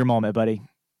ready. This is your moment, buddy.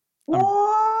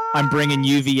 I'm bringing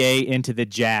UVA into the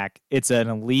Jack. It's an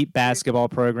elite basketball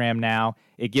program now.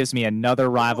 It gives me another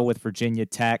rival with Virginia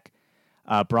Tech.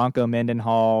 Bronco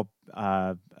Mendenhall,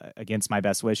 against my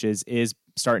best wishes, is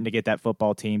starting to get that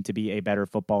football team to be a better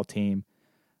football team.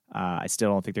 I still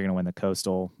don't think they're going to win the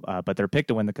Coastal, but they're picked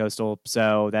to win the Coastal,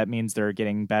 so that means they're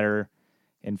getting better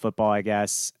in football, I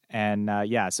guess. And,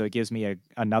 so it gives me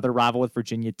another rival with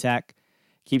Virginia Tech.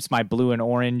 Keeps my blue and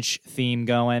orange theme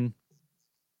going.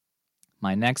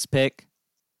 My next pick,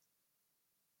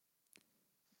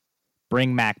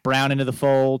 bring Mac Brown into the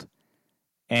fold.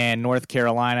 And North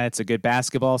Carolina, it's a good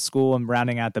basketball school. I'm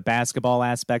rounding out the basketball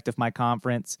aspect of my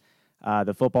conference.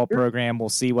 The football program, we'll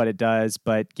see what it does.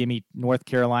 But give me North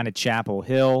Carolina, Chapel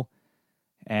Hill.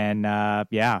 And,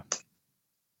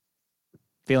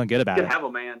 feeling good about it. You can have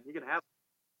them, man. You can have them.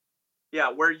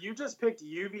 Yeah, where you just picked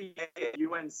UVA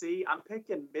and UNC, I'm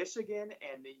picking Michigan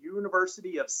and the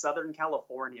University of Southern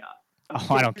California.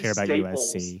 I don't care about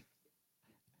USC.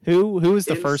 Who is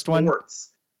the first one?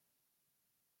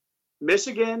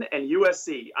 Michigan and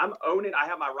USC. I'm owning. I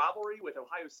have my rivalry with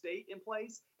Ohio State in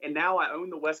place, and now I own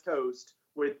the West Coast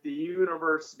with the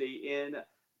university in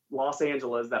Los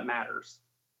Angeles that matters.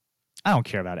 I don't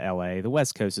care about LA. The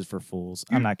West Coast is for fools.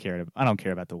 I don't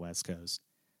care about the West Coast.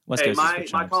 West Coast my is for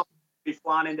chumps. company will be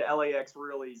flying into LAX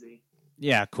real easy.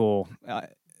 Yeah, cool.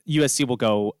 USC will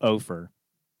go over.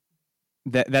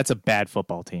 That's a bad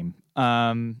football team.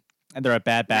 And they're a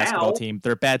bad basketball team.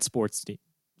 They're a bad sports team.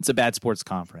 It's a bad sports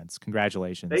conference.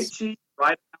 Congratulations. They cheat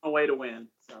right on the way to win.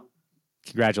 So.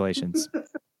 Congratulations.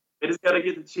 They just got to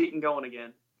get the cheating going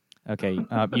again. Okay,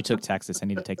 you took Texas. I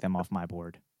need to take them off my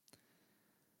board.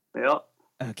 Yep.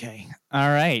 Okay. All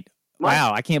right.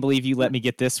 Wow, I can't believe you let me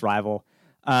get this rival.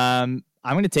 I'm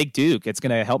going to take Duke. It's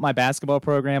going to help my basketball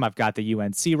program. I've got the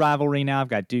UNC rivalry now. I've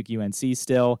got Duke UNC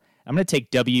still. I'm going to take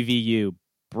WVU.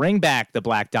 Bring back the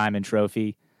Black Diamond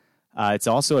Trophy. It's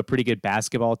also a pretty good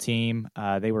basketball team.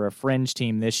 They were a fringe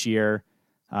team this year,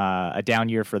 a down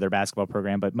year for their basketball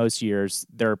program, but most years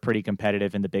they're pretty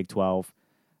competitive in the Big 12.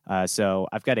 So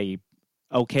I've got a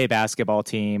okay basketball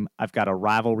team. I've got a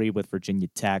rivalry with Virginia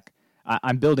Tech.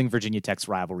 I'm building Virginia Tech's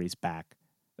rivalries back.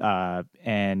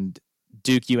 And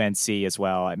Duke UNC as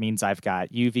well. It means I've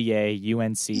got UVA,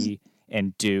 UNC,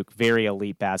 and Duke, very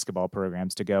elite basketball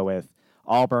programs to go with.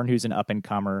 Auburn, who's an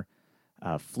up-and-comer.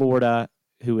 Florida,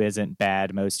 who isn't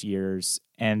bad most years.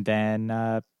 And then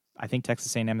I think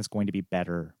Texas A&M is going to be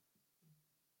better.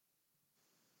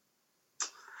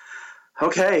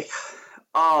 Okay.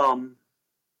 I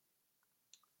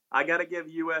got to give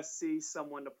USC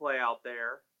someone to play out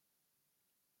there.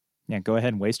 Yeah, go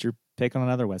ahead and waste your pick on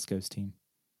another West Coast team.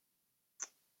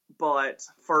 But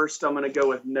first, I'm going to go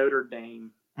with Notre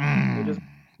Dame.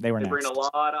 They bring a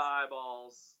lot of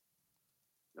eyeballs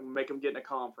and make them get in a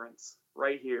conference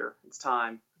right here. It's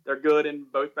time. They're good in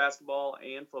both basketball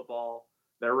and football.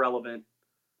 They're relevant.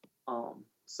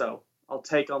 So I'll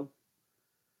take them.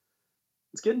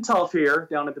 It's getting tough here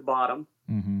down at the bottom.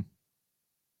 Mm-hmm.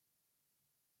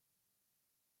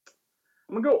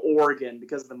 I'm going to go Oregon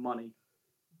because of the money.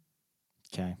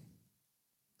 Okay.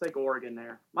 Take Oregon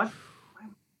there.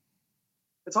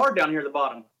 It's hard down here at the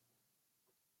bottom.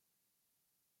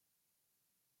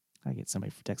 I get somebody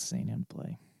for Texas A&M to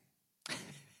play.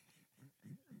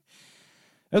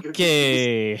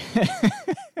 Okay.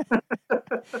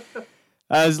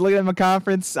 I was looking at my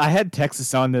conference. I had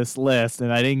Texas on this list,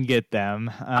 and I didn't get them.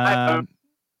 I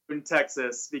in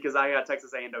Texas because I got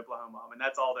Texas and Oklahoma, and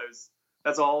that's all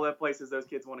the places those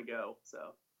kids want to go. So.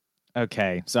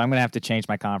 Okay, so I'm going to have to change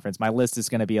my conference. My list is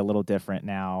going to be a little different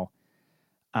now.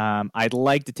 I'd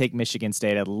like to take Michigan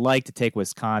State. I'd like to take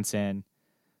Wisconsin.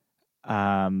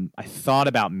 I thought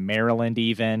about Maryland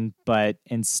even, but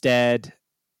instead,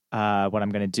 what I'm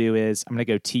going to do is I'm going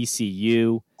to go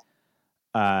TCU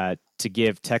to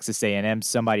give Texas A&M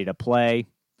somebody to play.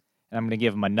 And I'm going to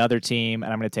give them another team,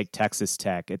 and I'm going to take Texas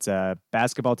Tech. It's a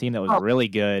basketball team that was really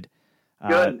good.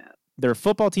 Good. Their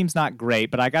football team's not great,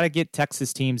 but I got to get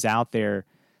Texas teams out there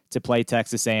to play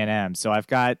Texas A&M. So I've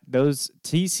got those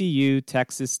TCU,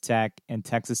 Texas Tech, and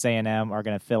Texas A&M are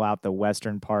going to fill out the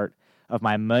western part of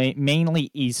my mainly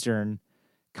Eastern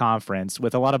conference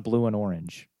with a lot of blue and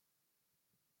orange.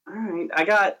 All right,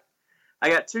 I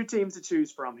got two teams to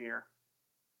choose from here.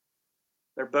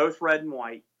 They're both red and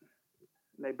white.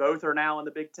 And they both are now in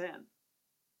the Big Ten.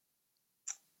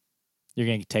 You're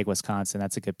going to take Wisconsin.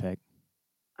 That's a good pick.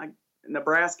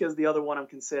 Nebraska is the other one I'm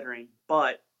considering,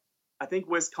 but I think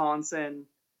Wisconsin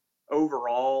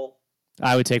overall.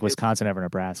 I would take Wisconsin over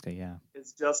Nebraska. Yeah,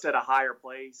 it's just at a higher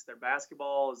place. Their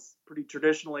basketball is pretty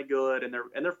traditionally good, and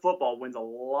their football wins a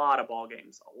lot of ball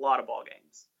games.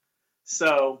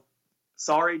 So,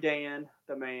 sorry, Dan,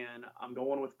 the man. I'm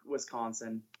going with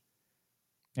Wisconsin.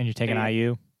 And you're taking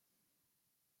IU.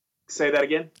 Say that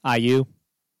again. IU.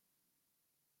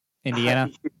 Indiana.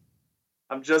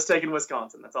 I'm just taking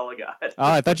Wisconsin. That's all I got.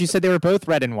 Oh, I thought you said they were both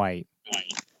red and white.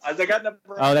 I got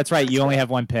Oh, that's right. You only have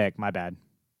one pick. My bad.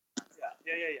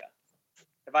 Yeah.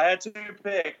 If I had two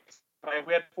picks, if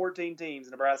we had 14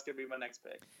 teams, Nebraska would be my next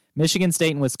pick. Michigan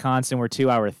State and Wisconsin were two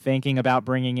I were thinking about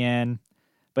bringing in.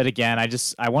 But again,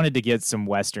 I wanted to get some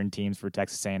Western teams for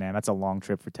Texas A&M. That's a long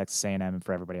trip for Texas A&M and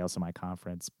for everybody else in my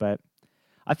conference. But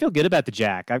I feel good about the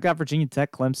Jack. I've got Virginia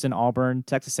Tech, Clemson, Auburn,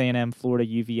 Texas A&M, Florida,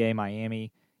 UVA,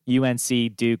 Miami,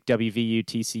 UNC, Duke, WVU,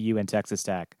 TCU, and Texas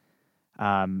Tech.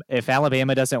 If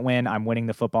Alabama doesn't win, I'm winning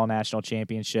the football national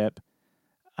championship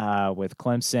with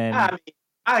Clemson.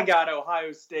 I got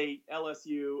Ohio State,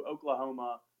 LSU,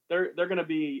 Oklahoma. They're going to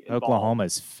be involved.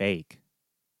 Oklahoma's fake.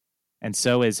 And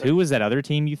so who was that other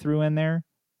team you threw in there?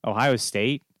 Ohio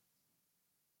State?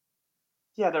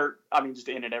 Yeah, they're just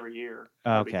in it every year.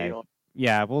 Okay.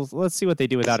 Yeah, well, let's see what they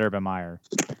do without Urban Meyer.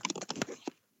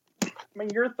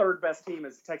 Your third best team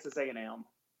is Texas A&M.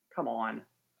 Come on.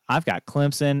 I've got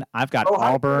Clemson. I've got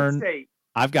Ohio Auburn. State.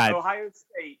 I've got Ohio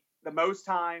State, the most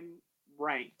time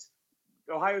ranked.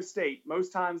 Ohio State,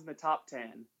 most times in the top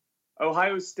 10.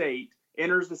 Ohio State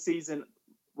enters the season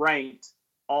ranked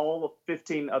all of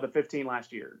 15 of the 15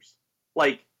 last years.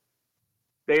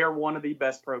 They are one of the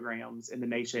best programs in the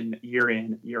nation year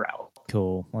in, year out.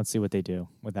 Cool. Let's see what they do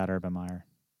without Urban Meyer.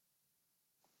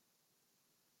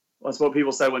 That's what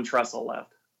people said when Tressel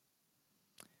left.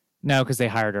 No, because they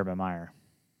hired Urban Meyer.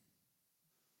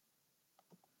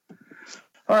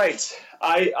 All right.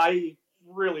 I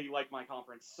really like my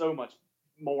conference so much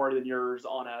more than yours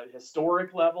on a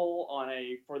historic level,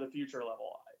 for the future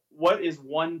level. What is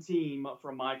one team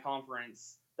from my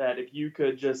conference that if you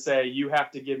could just say you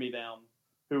have to give me them,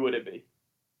 who would it be?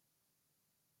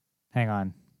 Hang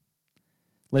on.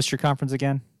 List your conference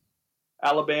again.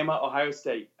 Alabama, Ohio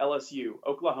State, LSU,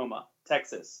 Oklahoma,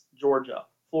 Texas, Georgia,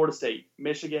 Florida State,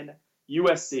 Michigan,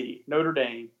 USC, Notre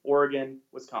Dame, Oregon,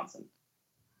 Wisconsin.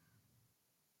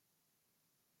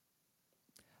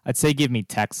 I'd say give me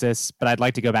Texas, but I'd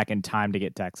like to go back in time to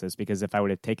get Texas, because if I would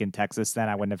have taken Texas then,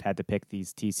 I wouldn't have had to pick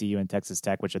these TCU and Texas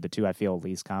Tech, which are the two I feel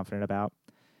least confident about.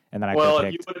 And then if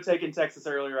you would have taken Texas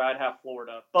earlier, I'd have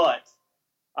Florida, but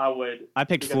I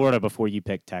picked Florida before you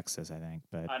picked Texas, I think.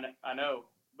 But I know,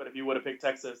 but if you would have picked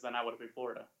Texas, then I would have picked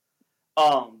Florida.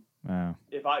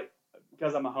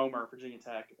 Because I'm a homer, Virginia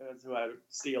Tech is who I would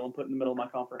steal and put in the middle of my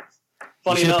conference.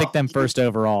 Funny enough, you should have picked them first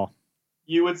overall.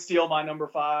 You would steal my number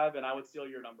 5, and I would steal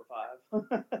your number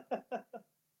 5.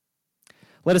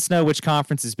 Let us know which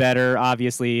conference is better.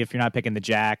 Obviously, if you're not picking the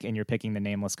Jack and you're picking the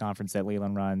nameless conference that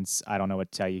Leland runs, I don't know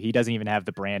what to tell you. He doesn't even have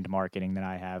the brand marketing that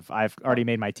I have. I've already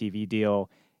made my TV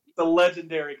deal. It's a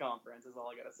legendary conference is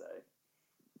all I got to say.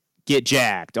 Get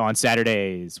jacked on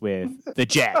Saturdays with the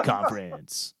Jack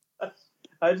Conference.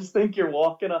 I just think you're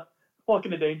walking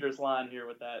a dangerous line here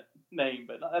with that name,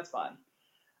 but that's fine.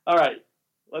 All right.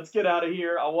 Let's get out of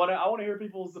here. I want to hear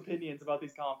people's opinions about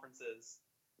these conferences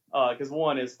because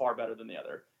one is far better than the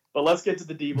other. But let's get to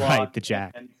the D block. Right, the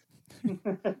Jack. And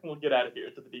we'll get out of here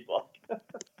to the D block.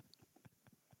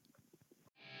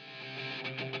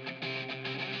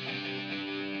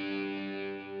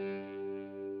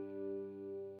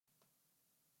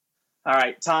 All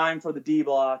right, time for the D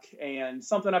block, and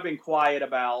something I've been quiet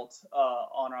about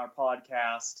on our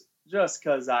podcast just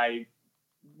because I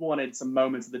wanted some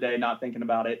moments of the day not thinking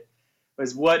about it,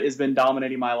 was what has been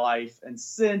dominating my life. And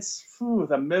since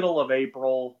the middle of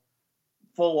April,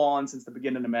 full on since the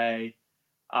beginning of May,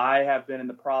 I have been in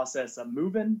the process of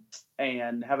moving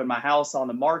and having my house on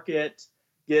the market,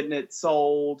 getting it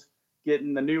sold,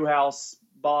 getting the new house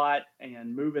bought,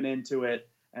 and moving into it.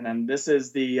 And then this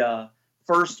is the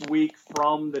first week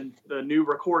from the new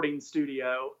recording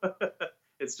studio.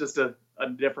 It's just a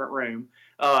different room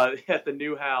at the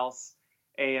new house.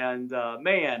 And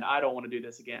man, I don't want to do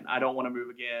this again. I don't want to move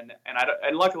again.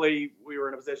 And luckily we were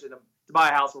in a position to buy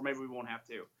a house where maybe we won't have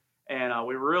to. And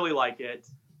we really like it.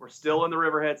 We're still in the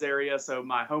Riverheads area, so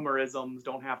my Homerisms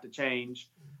don't have to change.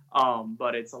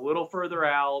 But it's a little further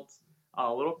out,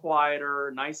 a little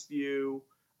quieter, nice view,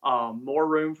 more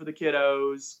room for the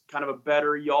kiddos, kind of a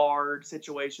better yard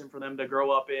situation for them to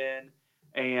grow up in.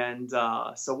 And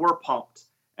so we're pumped.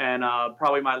 And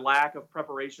probably my lack of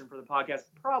preparation for the podcast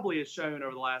probably has shown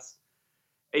over the last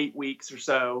 8 weeks or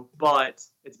so, but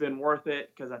it's been worth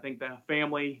it because I think the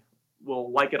family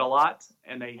will like it a lot,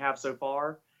 and they have so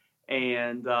far.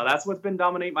 And that's what's been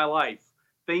dominating my life.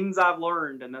 Things I've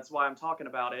learned, and that's why I'm talking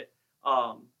about it.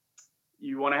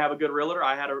 You want to have a good realtor.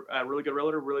 I had a really good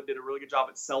realtor, really did a really good job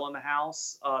at selling the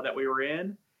house that we were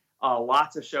in.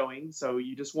 Lots of showing. So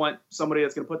you just want somebody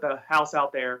that's going to put the house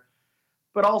out there.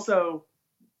 But also,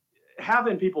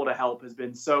 having people to help has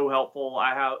been so helpful.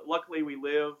 Luckily we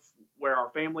live where our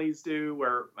families do,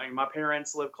 my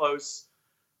parents live close.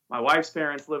 My wife's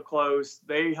parents live close.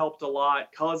 They helped a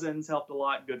lot. Cousins helped a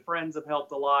lot. Good friends have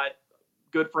helped a lot.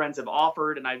 Good friends have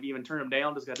offered, and I've even turned them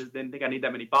down just because I didn't think I need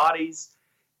that many bodies.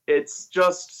 It's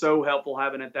just so helpful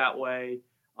having it that way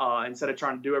instead of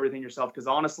trying to do everything yourself. Because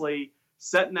honestly,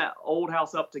 setting that old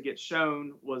house up to get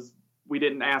shown we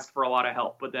didn't ask for a lot of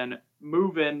help. But then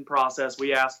move-in process,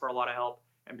 we asked for a lot of help,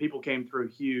 and people came through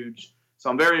huge. So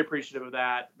I'm very appreciative of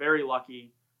that. Very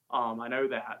lucky. I know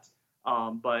that.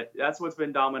 But that's what's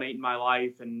been dominating my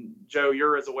life. And Joe,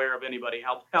 you're as aware of anybody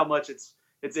how much it's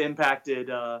impacted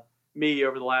me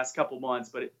over the last couple months,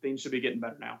 but things should be getting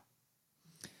better now.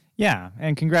 Yeah,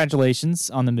 and congratulations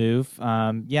on the move.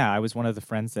 I was one of the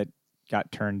friends that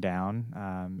got turned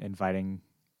down, inviting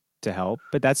to help,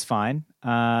 but that's fine.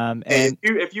 And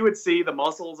if you would see the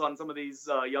muscles on some of these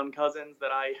young cousins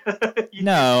that I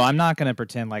no, I'm not going to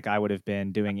pretend like I would have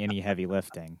been doing any heavy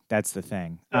lifting. That's the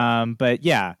thing. But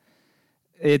yeah,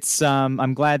 it's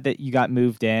I'm glad that you got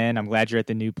moved in. I'm glad you're at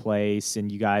the new place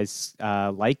and you guys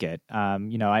like it. I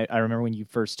remember when you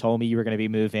first told me you were going to be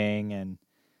moving and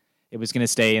it was going to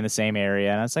stay in the same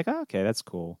area, and I was like, oh, okay, that's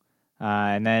cool.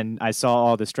 And then I saw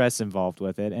all the stress involved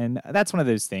with it, and that's one of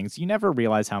those things. You never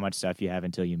realize how much stuff you have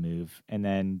until you move, and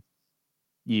then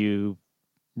you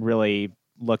really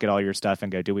look at all your stuff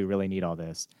and go, do we really need all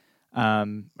this?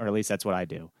 Or at least that's what I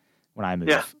do when I move.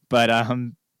 Yeah. But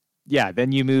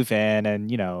then you move in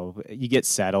and, you get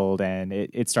settled and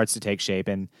it starts to take shape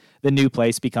and the new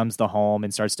place becomes the home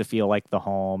and starts to feel like the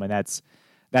home. And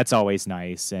that's always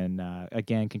nice. And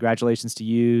again, congratulations to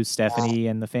you, Stephanie,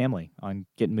 and the family on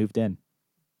getting moved in.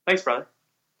 Thanks, brother.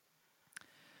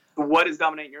 What is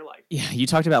dominating your life? Yeah, you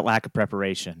talked about lack of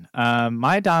preparation.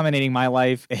 My dominating my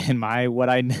life and what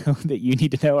I know that you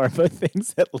need to know are both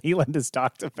things that Leland has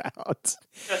talked about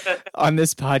on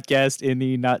this podcast in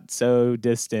the not so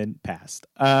distant past.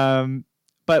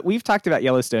 But we've talked about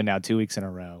Yellowstone now 2 weeks in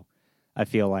a row, I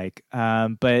feel like.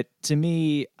 But to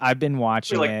me, I've been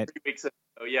watching it. 3 weeks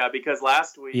ago, yeah, because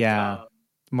last week. Yeah,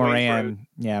 Moran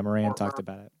talked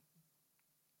about it.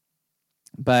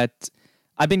 But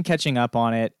I've been catching up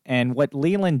on it, and what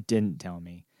Leland didn't tell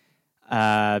me,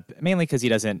 mainly because he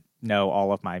doesn't know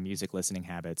all of my music listening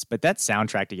habits, but that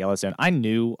soundtrack to Yellowstone, I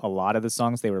knew a lot of the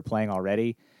songs they were playing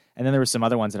already, and then there were some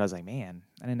other ones that I was like, man,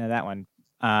 I didn't know that one,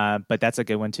 but that's a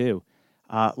good one too.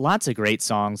 Lots of great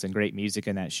songs and great music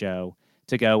in that show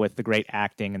to go with the great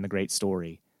acting and the great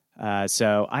story.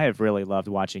 So I have really loved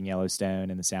watching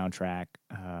Yellowstone and the soundtrack.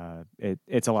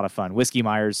 It's a lot of fun. Whiskey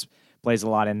Myers plays a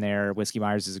lot in there. Whiskey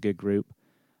Myers is a good group.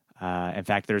 In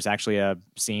fact, there's actually a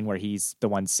scene where he's the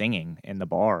one singing in the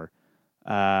bar.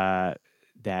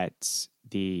 That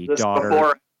the Just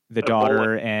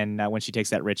daughter, and when she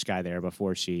takes that rich guy there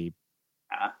before she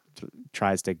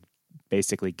tries to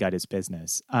basically gut his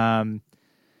business. And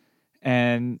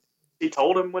she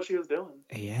told him what she was doing.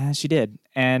 Yeah, she did.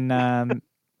 And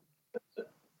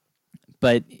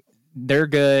but they're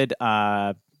good.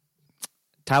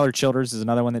 Tyler Childers is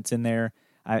another one that's in there.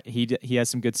 He has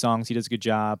some good songs. He does a good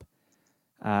job.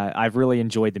 I've really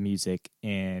enjoyed the music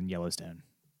in Yellowstone.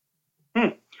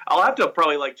 I'll have to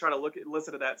probably try to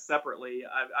listen to that separately.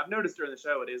 I've noticed during the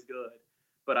show it is good,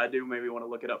 but I do maybe want to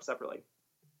look it up separately.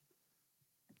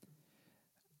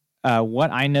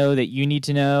 What I know that you need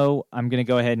to know, I'm going to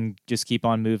go ahead and just keep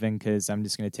on moving because I'm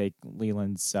just going to take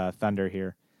Leland's thunder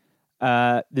here.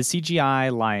 The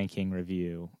CGI Lion King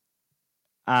review.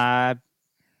 I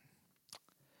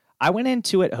went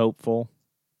into it hopeful.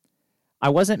 I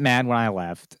wasn't mad when I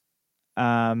left.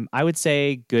 I would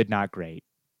say good, not great.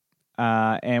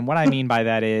 And what I mean by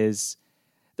that is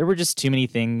there were just too many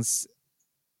things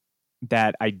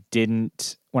that I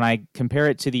didn't when I compare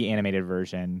it to the animated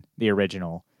version, the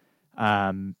original,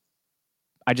 I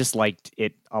just liked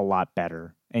it a lot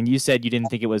better. And you said you didn't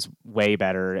think it was way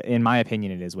better. In my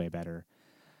opinion, it is way better.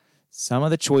 Some of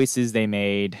the choices they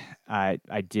made, I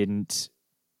didn't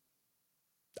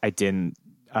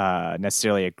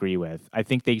necessarily agree with. I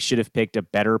think they should have picked a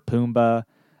better Pumbaa.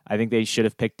 I think they should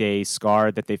have picked a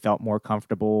Scar that they felt more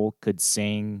comfortable could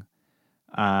sing.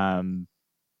 I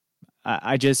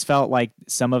just felt like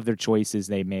some of their choices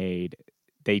they made,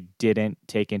 they didn't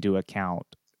take into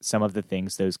account some of the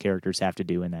things those characters have to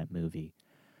do in that movie.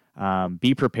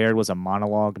 Be Prepared was a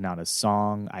monologue, not a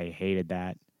song. I hated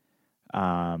that.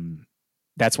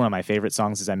 That's one of my favorite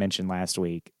songs, as I mentioned last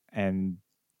week. And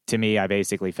to me, I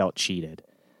basically felt cheated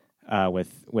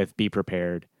with Be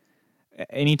Prepared.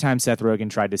 Anytime Seth Rogen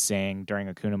tried to sing during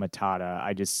Hakuna Matata,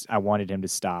 I wanted him to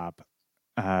stop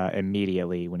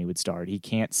immediately when he would start. He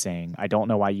can't sing. I don't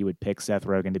know why you would pick Seth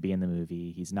Rogen to be in the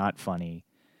movie. He's not funny.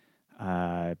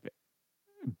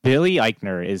 Billy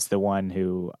Eichner is the one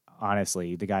who,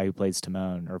 honestly, the guy who plays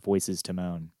Timon or voices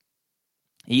Timon.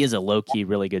 He is a low-key,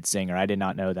 really good singer. I did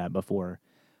not know that before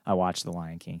I watched The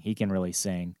Lion King. He can really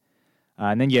sing.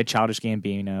 And then you had Childish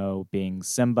Gambino being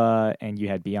Simba, and you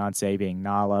had Beyonce being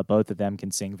Nala. Both of them can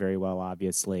sing very well,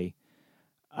 obviously.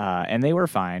 And they were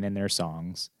fine in their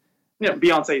songs. Yeah,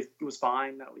 Beyonce was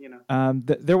fine, you know.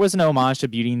 There was an homage to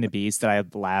Beauty and the Beast that I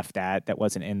laughed at that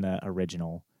wasn't in the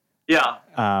original. Yeah.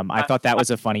 I thought that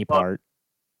was a funny part.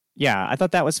 Yeah, I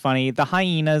thought that was funny. The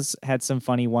hyenas had some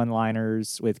funny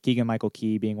one-liners with Keegan-Michael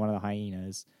Key being one of the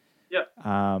hyenas. Yep.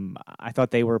 I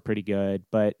thought they were pretty good,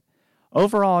 but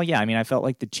overall, yeah, I mean, I felt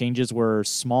like the changes were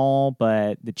small,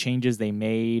 but the changes they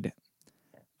made,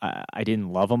 I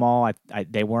didn't love them all.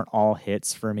 They weren't all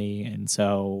hits for me, and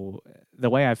so the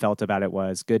way I felt about it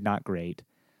was good, not great.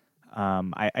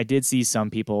 I did see some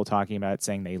people talking about it,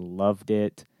 saying they loved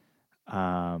it.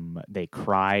 They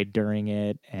cried during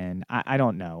it, and I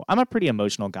don't know. I'm a pretty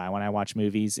emotional guy when I watch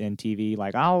movies and TV.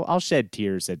 Like I'll shed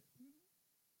tears at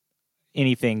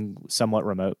anything somewhat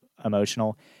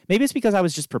emotional. Maybe it's because I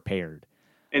was just prepared.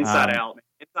 Inside Out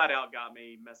got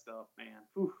me messed up, man.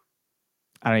 Whew.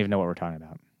 I don't even know what we're talking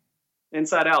about.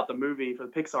 Inside Out, the movie for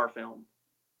the Pixar film.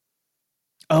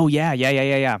 Oh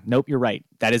yeah. Nope, you're right.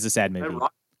 That is a sad movie. Right?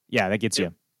 Yeah, that gets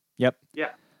you. Yep. Yeah.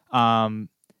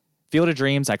 Field of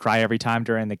Dreams, I cry every time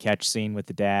during the catch scene with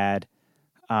the dad.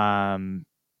 And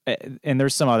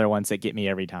there's some other ones that get me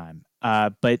every time.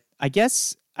 But I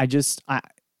guess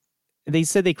they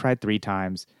said they cried 3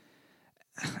 times.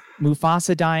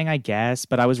 Mufasa dying, I guess,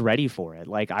 but I was ready for it.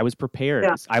 Like, I was prepared.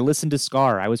 Yeah. I listened to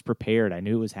Scar. I was prepared. I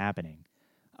knew it was happening.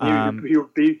 You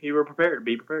were prepared.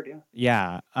 Be prepared,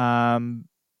 yeah. Yeah.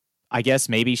 I guess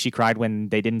maybe she cried when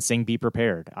they didn't sing Be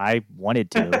Prepared. I wanted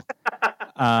to.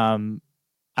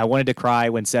 I wanted to cry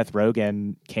when Seth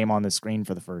Rogen came on the screen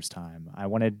for the first time. I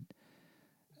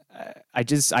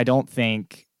don't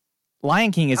think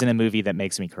Lion King isn't a movie that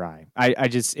makes me cry.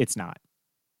 It's not.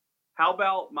 How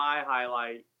about my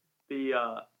highlight?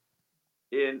 The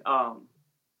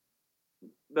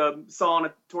song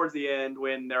towards the end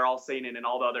when they're all singing and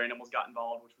all the other animals got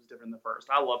involved, which was different than the first.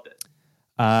 I loved it.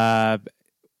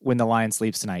 When the Lion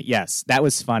Sleeps Tonight. Yes, that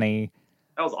was funny.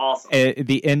 That was awesome.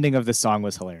 The ending of the song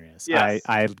was hilarious. Yes.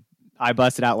 I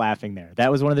busted out laughing there.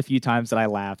 That was one of the few times that I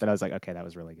laughed, and I was like, okay, that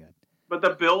was really good. But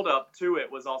the build up to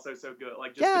it was also so good.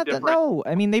 Like, just yeah, no,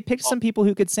 I mean, they picked some people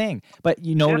who could sing, but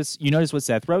you notice what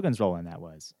Seth Rogen's role in that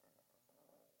was.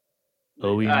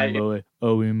 Anybody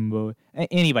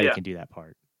can do that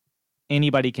part.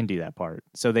 Anybody can do that part.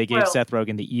 So they gave Seth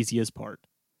Rogen the easiest part.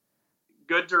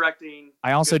 Good directing.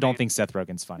 I also don't think Seth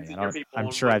Rogen's funny.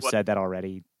 I'm sure I've said that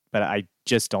already, but I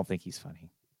just don't think he's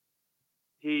funny.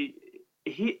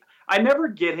 I never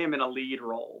get him in a lead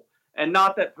role. And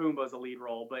not that Pumbaa's a lead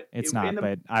role, but it's not.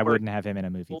 But I wouldn't have him in a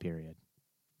movie. Period.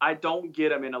 I don't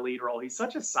get him in a lead role. He's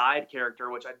such a side character,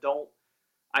 which I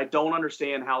don't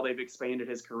understand how they've expanded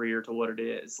his career to what it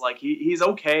is. Like he's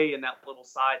okay in that little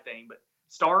side thing, but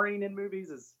starring in movies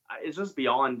is just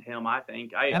beyond him. I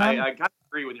think. I kind of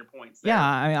agree with your points there.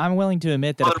 Yeah, I'm willing to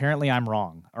admit that apparently I'm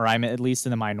wrong, or I'm at least in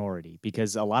the minority,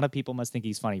 because a lot of people must think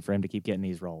he's funny for him to keep getting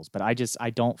these roles, but I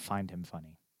don't find him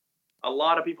funny. A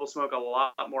lot of people smoke a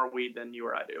lot more weed than you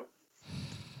or I do.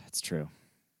 That's true.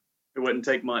 It wouldn't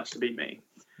take much to beat me.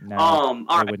 No, all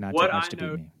right. Would not take much to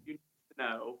beat me. You need to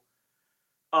know,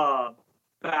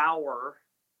 Bauer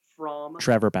from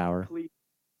Trevor Bauer.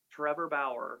 Trevor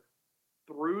Bauer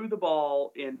threw the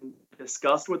ball in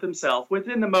disgust with himself.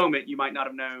 Within the moment, you might not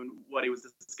have known what he was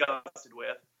disgusted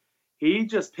with. He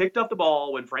just picked up the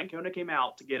ball when Francona came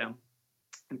out to get him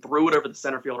and threw it over the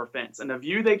center fielder fence. And the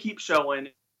view they keep showing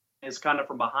is kind of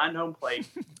from behind home plate.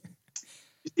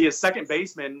 You see a second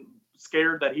baseman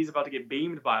scared that he's about to get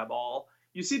beamed by a ball.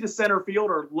 You see the center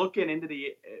fielder looking into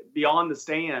the beyond the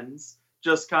stands,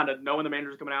 just kind of knowing the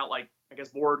manager's coming out, like, I guess,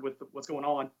 bored with what's going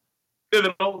on. And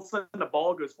then all of a sudden the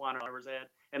ball goes flying over his head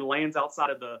and lands outside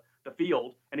of the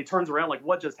field, and he turns around like,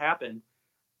 what just happened?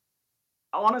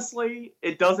 Honestly,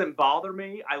 it doesn't bother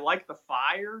me. I like the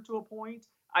fire to a point.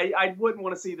 I wouldn't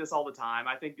want to see this all the time.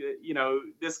 I think that,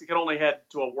 this could only head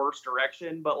to a worse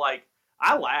direction, but like,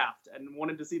 I laughed and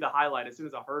wanted to see the highlight as soon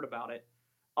as I heard about it.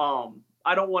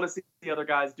 I don't want to see the other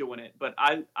guys doing it, but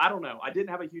I don't know. I didn't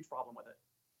have a huge problem with it.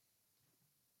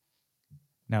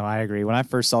 No, I agree. When I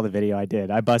first saw the video, I did.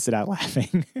 I busted out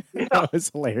laughing. Yeah. That was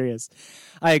hilarious.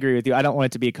 I agree with you. I don't want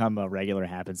it to become a regular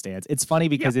happenstance. It's funny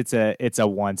because it's a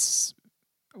once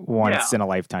in a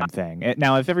lifetime thing.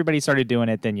 Now, if everybody started doing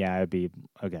it, then yeah, it'd be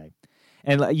okay.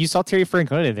 And you saw Terry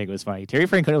Francona didn't think it was funny. Terry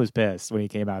Francona was pissed when he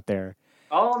came out there.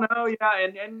 Oh no, yeah,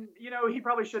 and he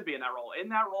probably should be in that role. In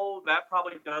that role, that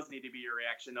probably does need to be your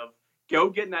reaction of go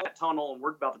get in that tunnel, and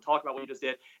we're about to talk about what you just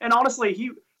did. And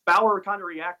honestly, Bauer kind of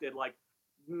reacted like,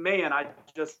 man, I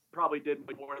just probably did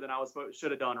more than I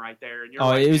should have done right there. And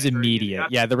it was immediate.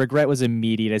 Yeah, the regret was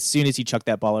immediate. As soon as he chucked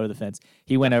that ball over the fence,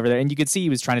 he went over there, and you could see he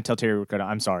was trying to tell Terry Francona,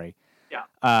 "I'm sorry."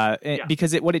 Yeah.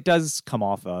 Because what it does come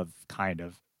off of, kind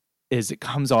of, is it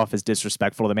comes off as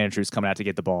disrespectful to the manager who's coming out to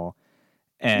get the ball,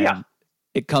 and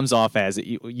it comes off as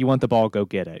you want the ball, go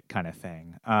get it, kind of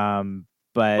thing.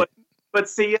 But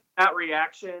seeing that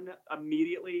reaction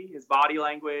immediately, his body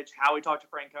language, how he talked to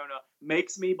Francona,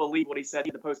 makes me believe what he said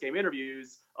in the post-game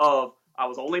interviews of, I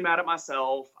was only mad at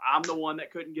myself. I'm the one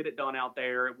that couldn't get it done out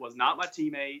there. It was not my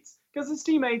teammates, because his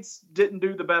teammates didn't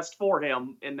do the best for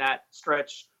him in that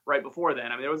stretch right before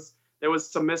then. I mean, there was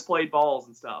some misplayed balls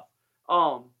and stuff.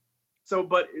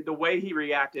 But the way he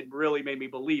reacted really made me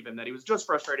believe him, that he was just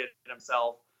frustrated at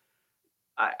himself.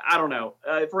 I don't know.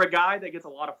 For a guy that gets a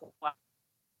lot of flack,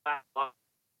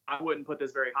 I wouldn't put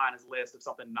this very high on his list of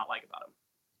something not like about him.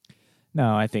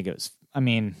 No, I think it was. I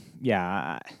mean,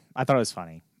 yeah, I thought it was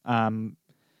funny.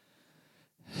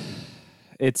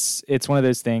 It's one of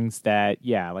those things that,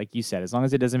 yeah, like you said, as long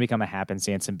as it doesn't become a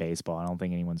happenstance in baseball, I don't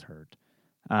think anyone's hurt.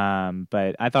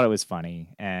 But I thought it was funny,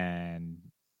 and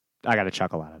I got a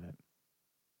chuckle out of it.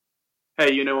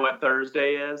 Hey, you know what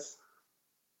Thursday is?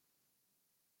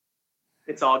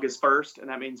 It's August 1st, and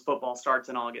that means football starts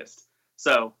in August.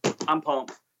 So I'm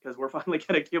pumped because we're finally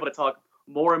going to be able to talk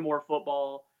more and more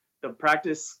football. The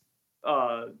practice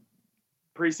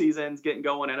preseason's getting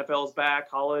going. NFL's back.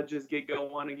 Colleges get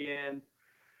going again.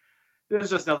 There's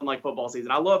just nothing like football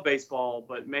season. I love baseball,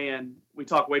 but, man, we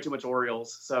talk way too much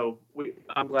Orioles. So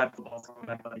I'm glad football's coming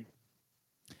back, buddy.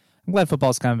 I'm glad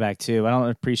football's coming back, too. I don't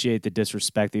appreciate the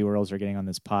disrespect the Orioles are getting on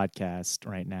this podcast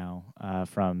right now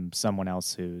from someone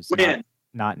else who's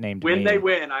not named When me. They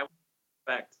win, I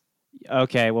respect.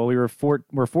 Okay, well, we're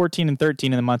 14 and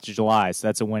 13 in the month of July, so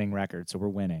that's a winning record. So we're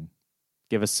winning.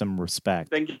 Give us some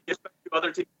respect. Then give respect to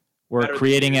other teams. We're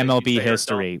creating MLB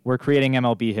history. We're creating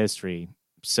MLB history.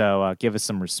 So give us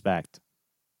some respect.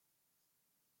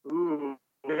 Ooh,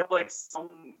 we have like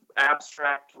some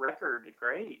abstract record.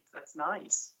 Great, that's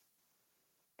nice.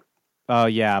 Oh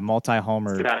yeah,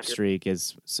 multi-homer streak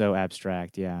is so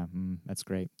abstract. Yeah, that's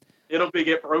great. It'll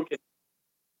get broken.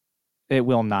 It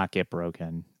will not get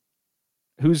broken.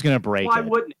 Who's going to break it? Why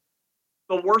wouldn't it?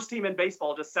 The worst team in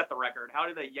baseball just set the record. How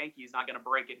are the Yankees not going to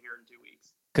break it here in 2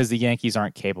 weeks? Because the Yankees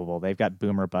aren't capable. They've got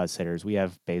boomer buzz hitters. We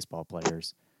have baseball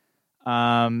players.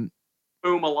 Boom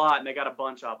a lot, and they got a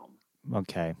bunch of them.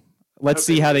 Okay. Let's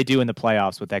see how they do in the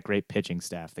playoffs with that great pitching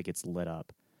staff that gets lit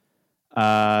up.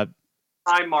 Time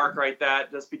mark right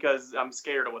that, just because I'm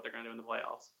scared of what they're going to do in the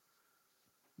playoffs.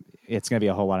 It's going to be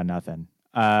a whole lot of nothing.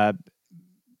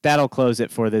 That'll close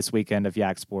it for this weekend of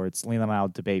Yak Sports. Leland and I will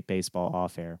debate baseball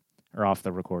off air or off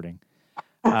the recording.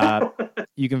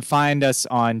 You can find us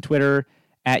on Twitter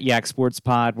at Yak Sports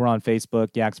Pod. We're on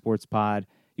Facebook, Yak Sports Pod.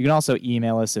 You can also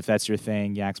email us if that's your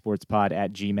thing,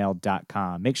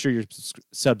 yaksportspod@gmail.com. Make sure you're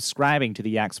subscribing to the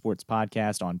Yak Sports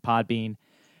Podcast on Podbean,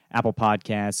 Apple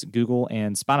Podcasts, Google,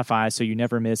 and Spotify so you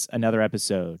never miss another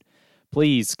episode.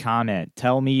 Please comment.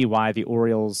 Tell me why the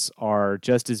Orioles are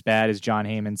just as bad as John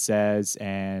Heyman says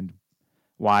and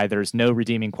why there's no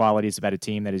redeeming qualities about a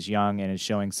team that is young and is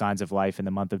showing signs of life in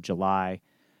the month of July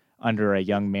under a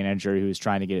young manager who is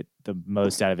trying to get the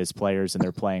most out of his players and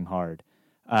they're playing hard.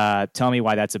 Tell me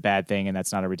why that's a bad thing and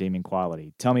that's not a redeeming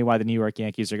quality. Tell me why the New York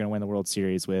Yankees are going to win the World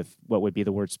Series with what would be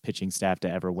the worst pitching staff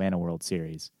to ever win a World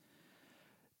Series.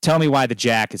 Tell me why the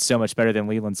Jack is so much better than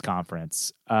Leland's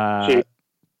conference. Good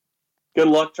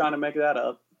luck trying to make that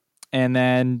up. and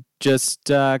then just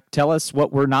tell us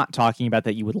what we're not talking about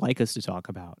that you would like us to talk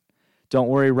about. Don't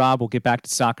worry, Rob. We'll get back to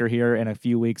soccer here in a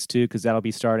few weeks, too, because that'll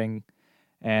be starting.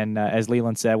 And as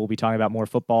Leland said, we'll be talking about more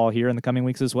football here in the coming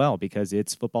weeks as well, because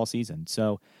it's football season.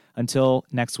 So until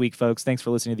next week, folks, thanks for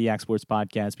listening to the Yak Sports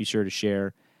Podcast. Be sure to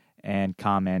share and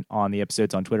comment on the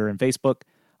episodes on Twitter and Facebook.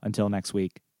 Until next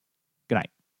week, good night.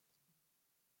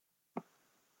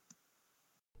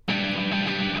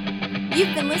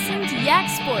 You've been listening to Yak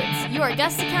Sports, your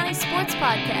Augusta County sports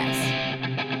podcast.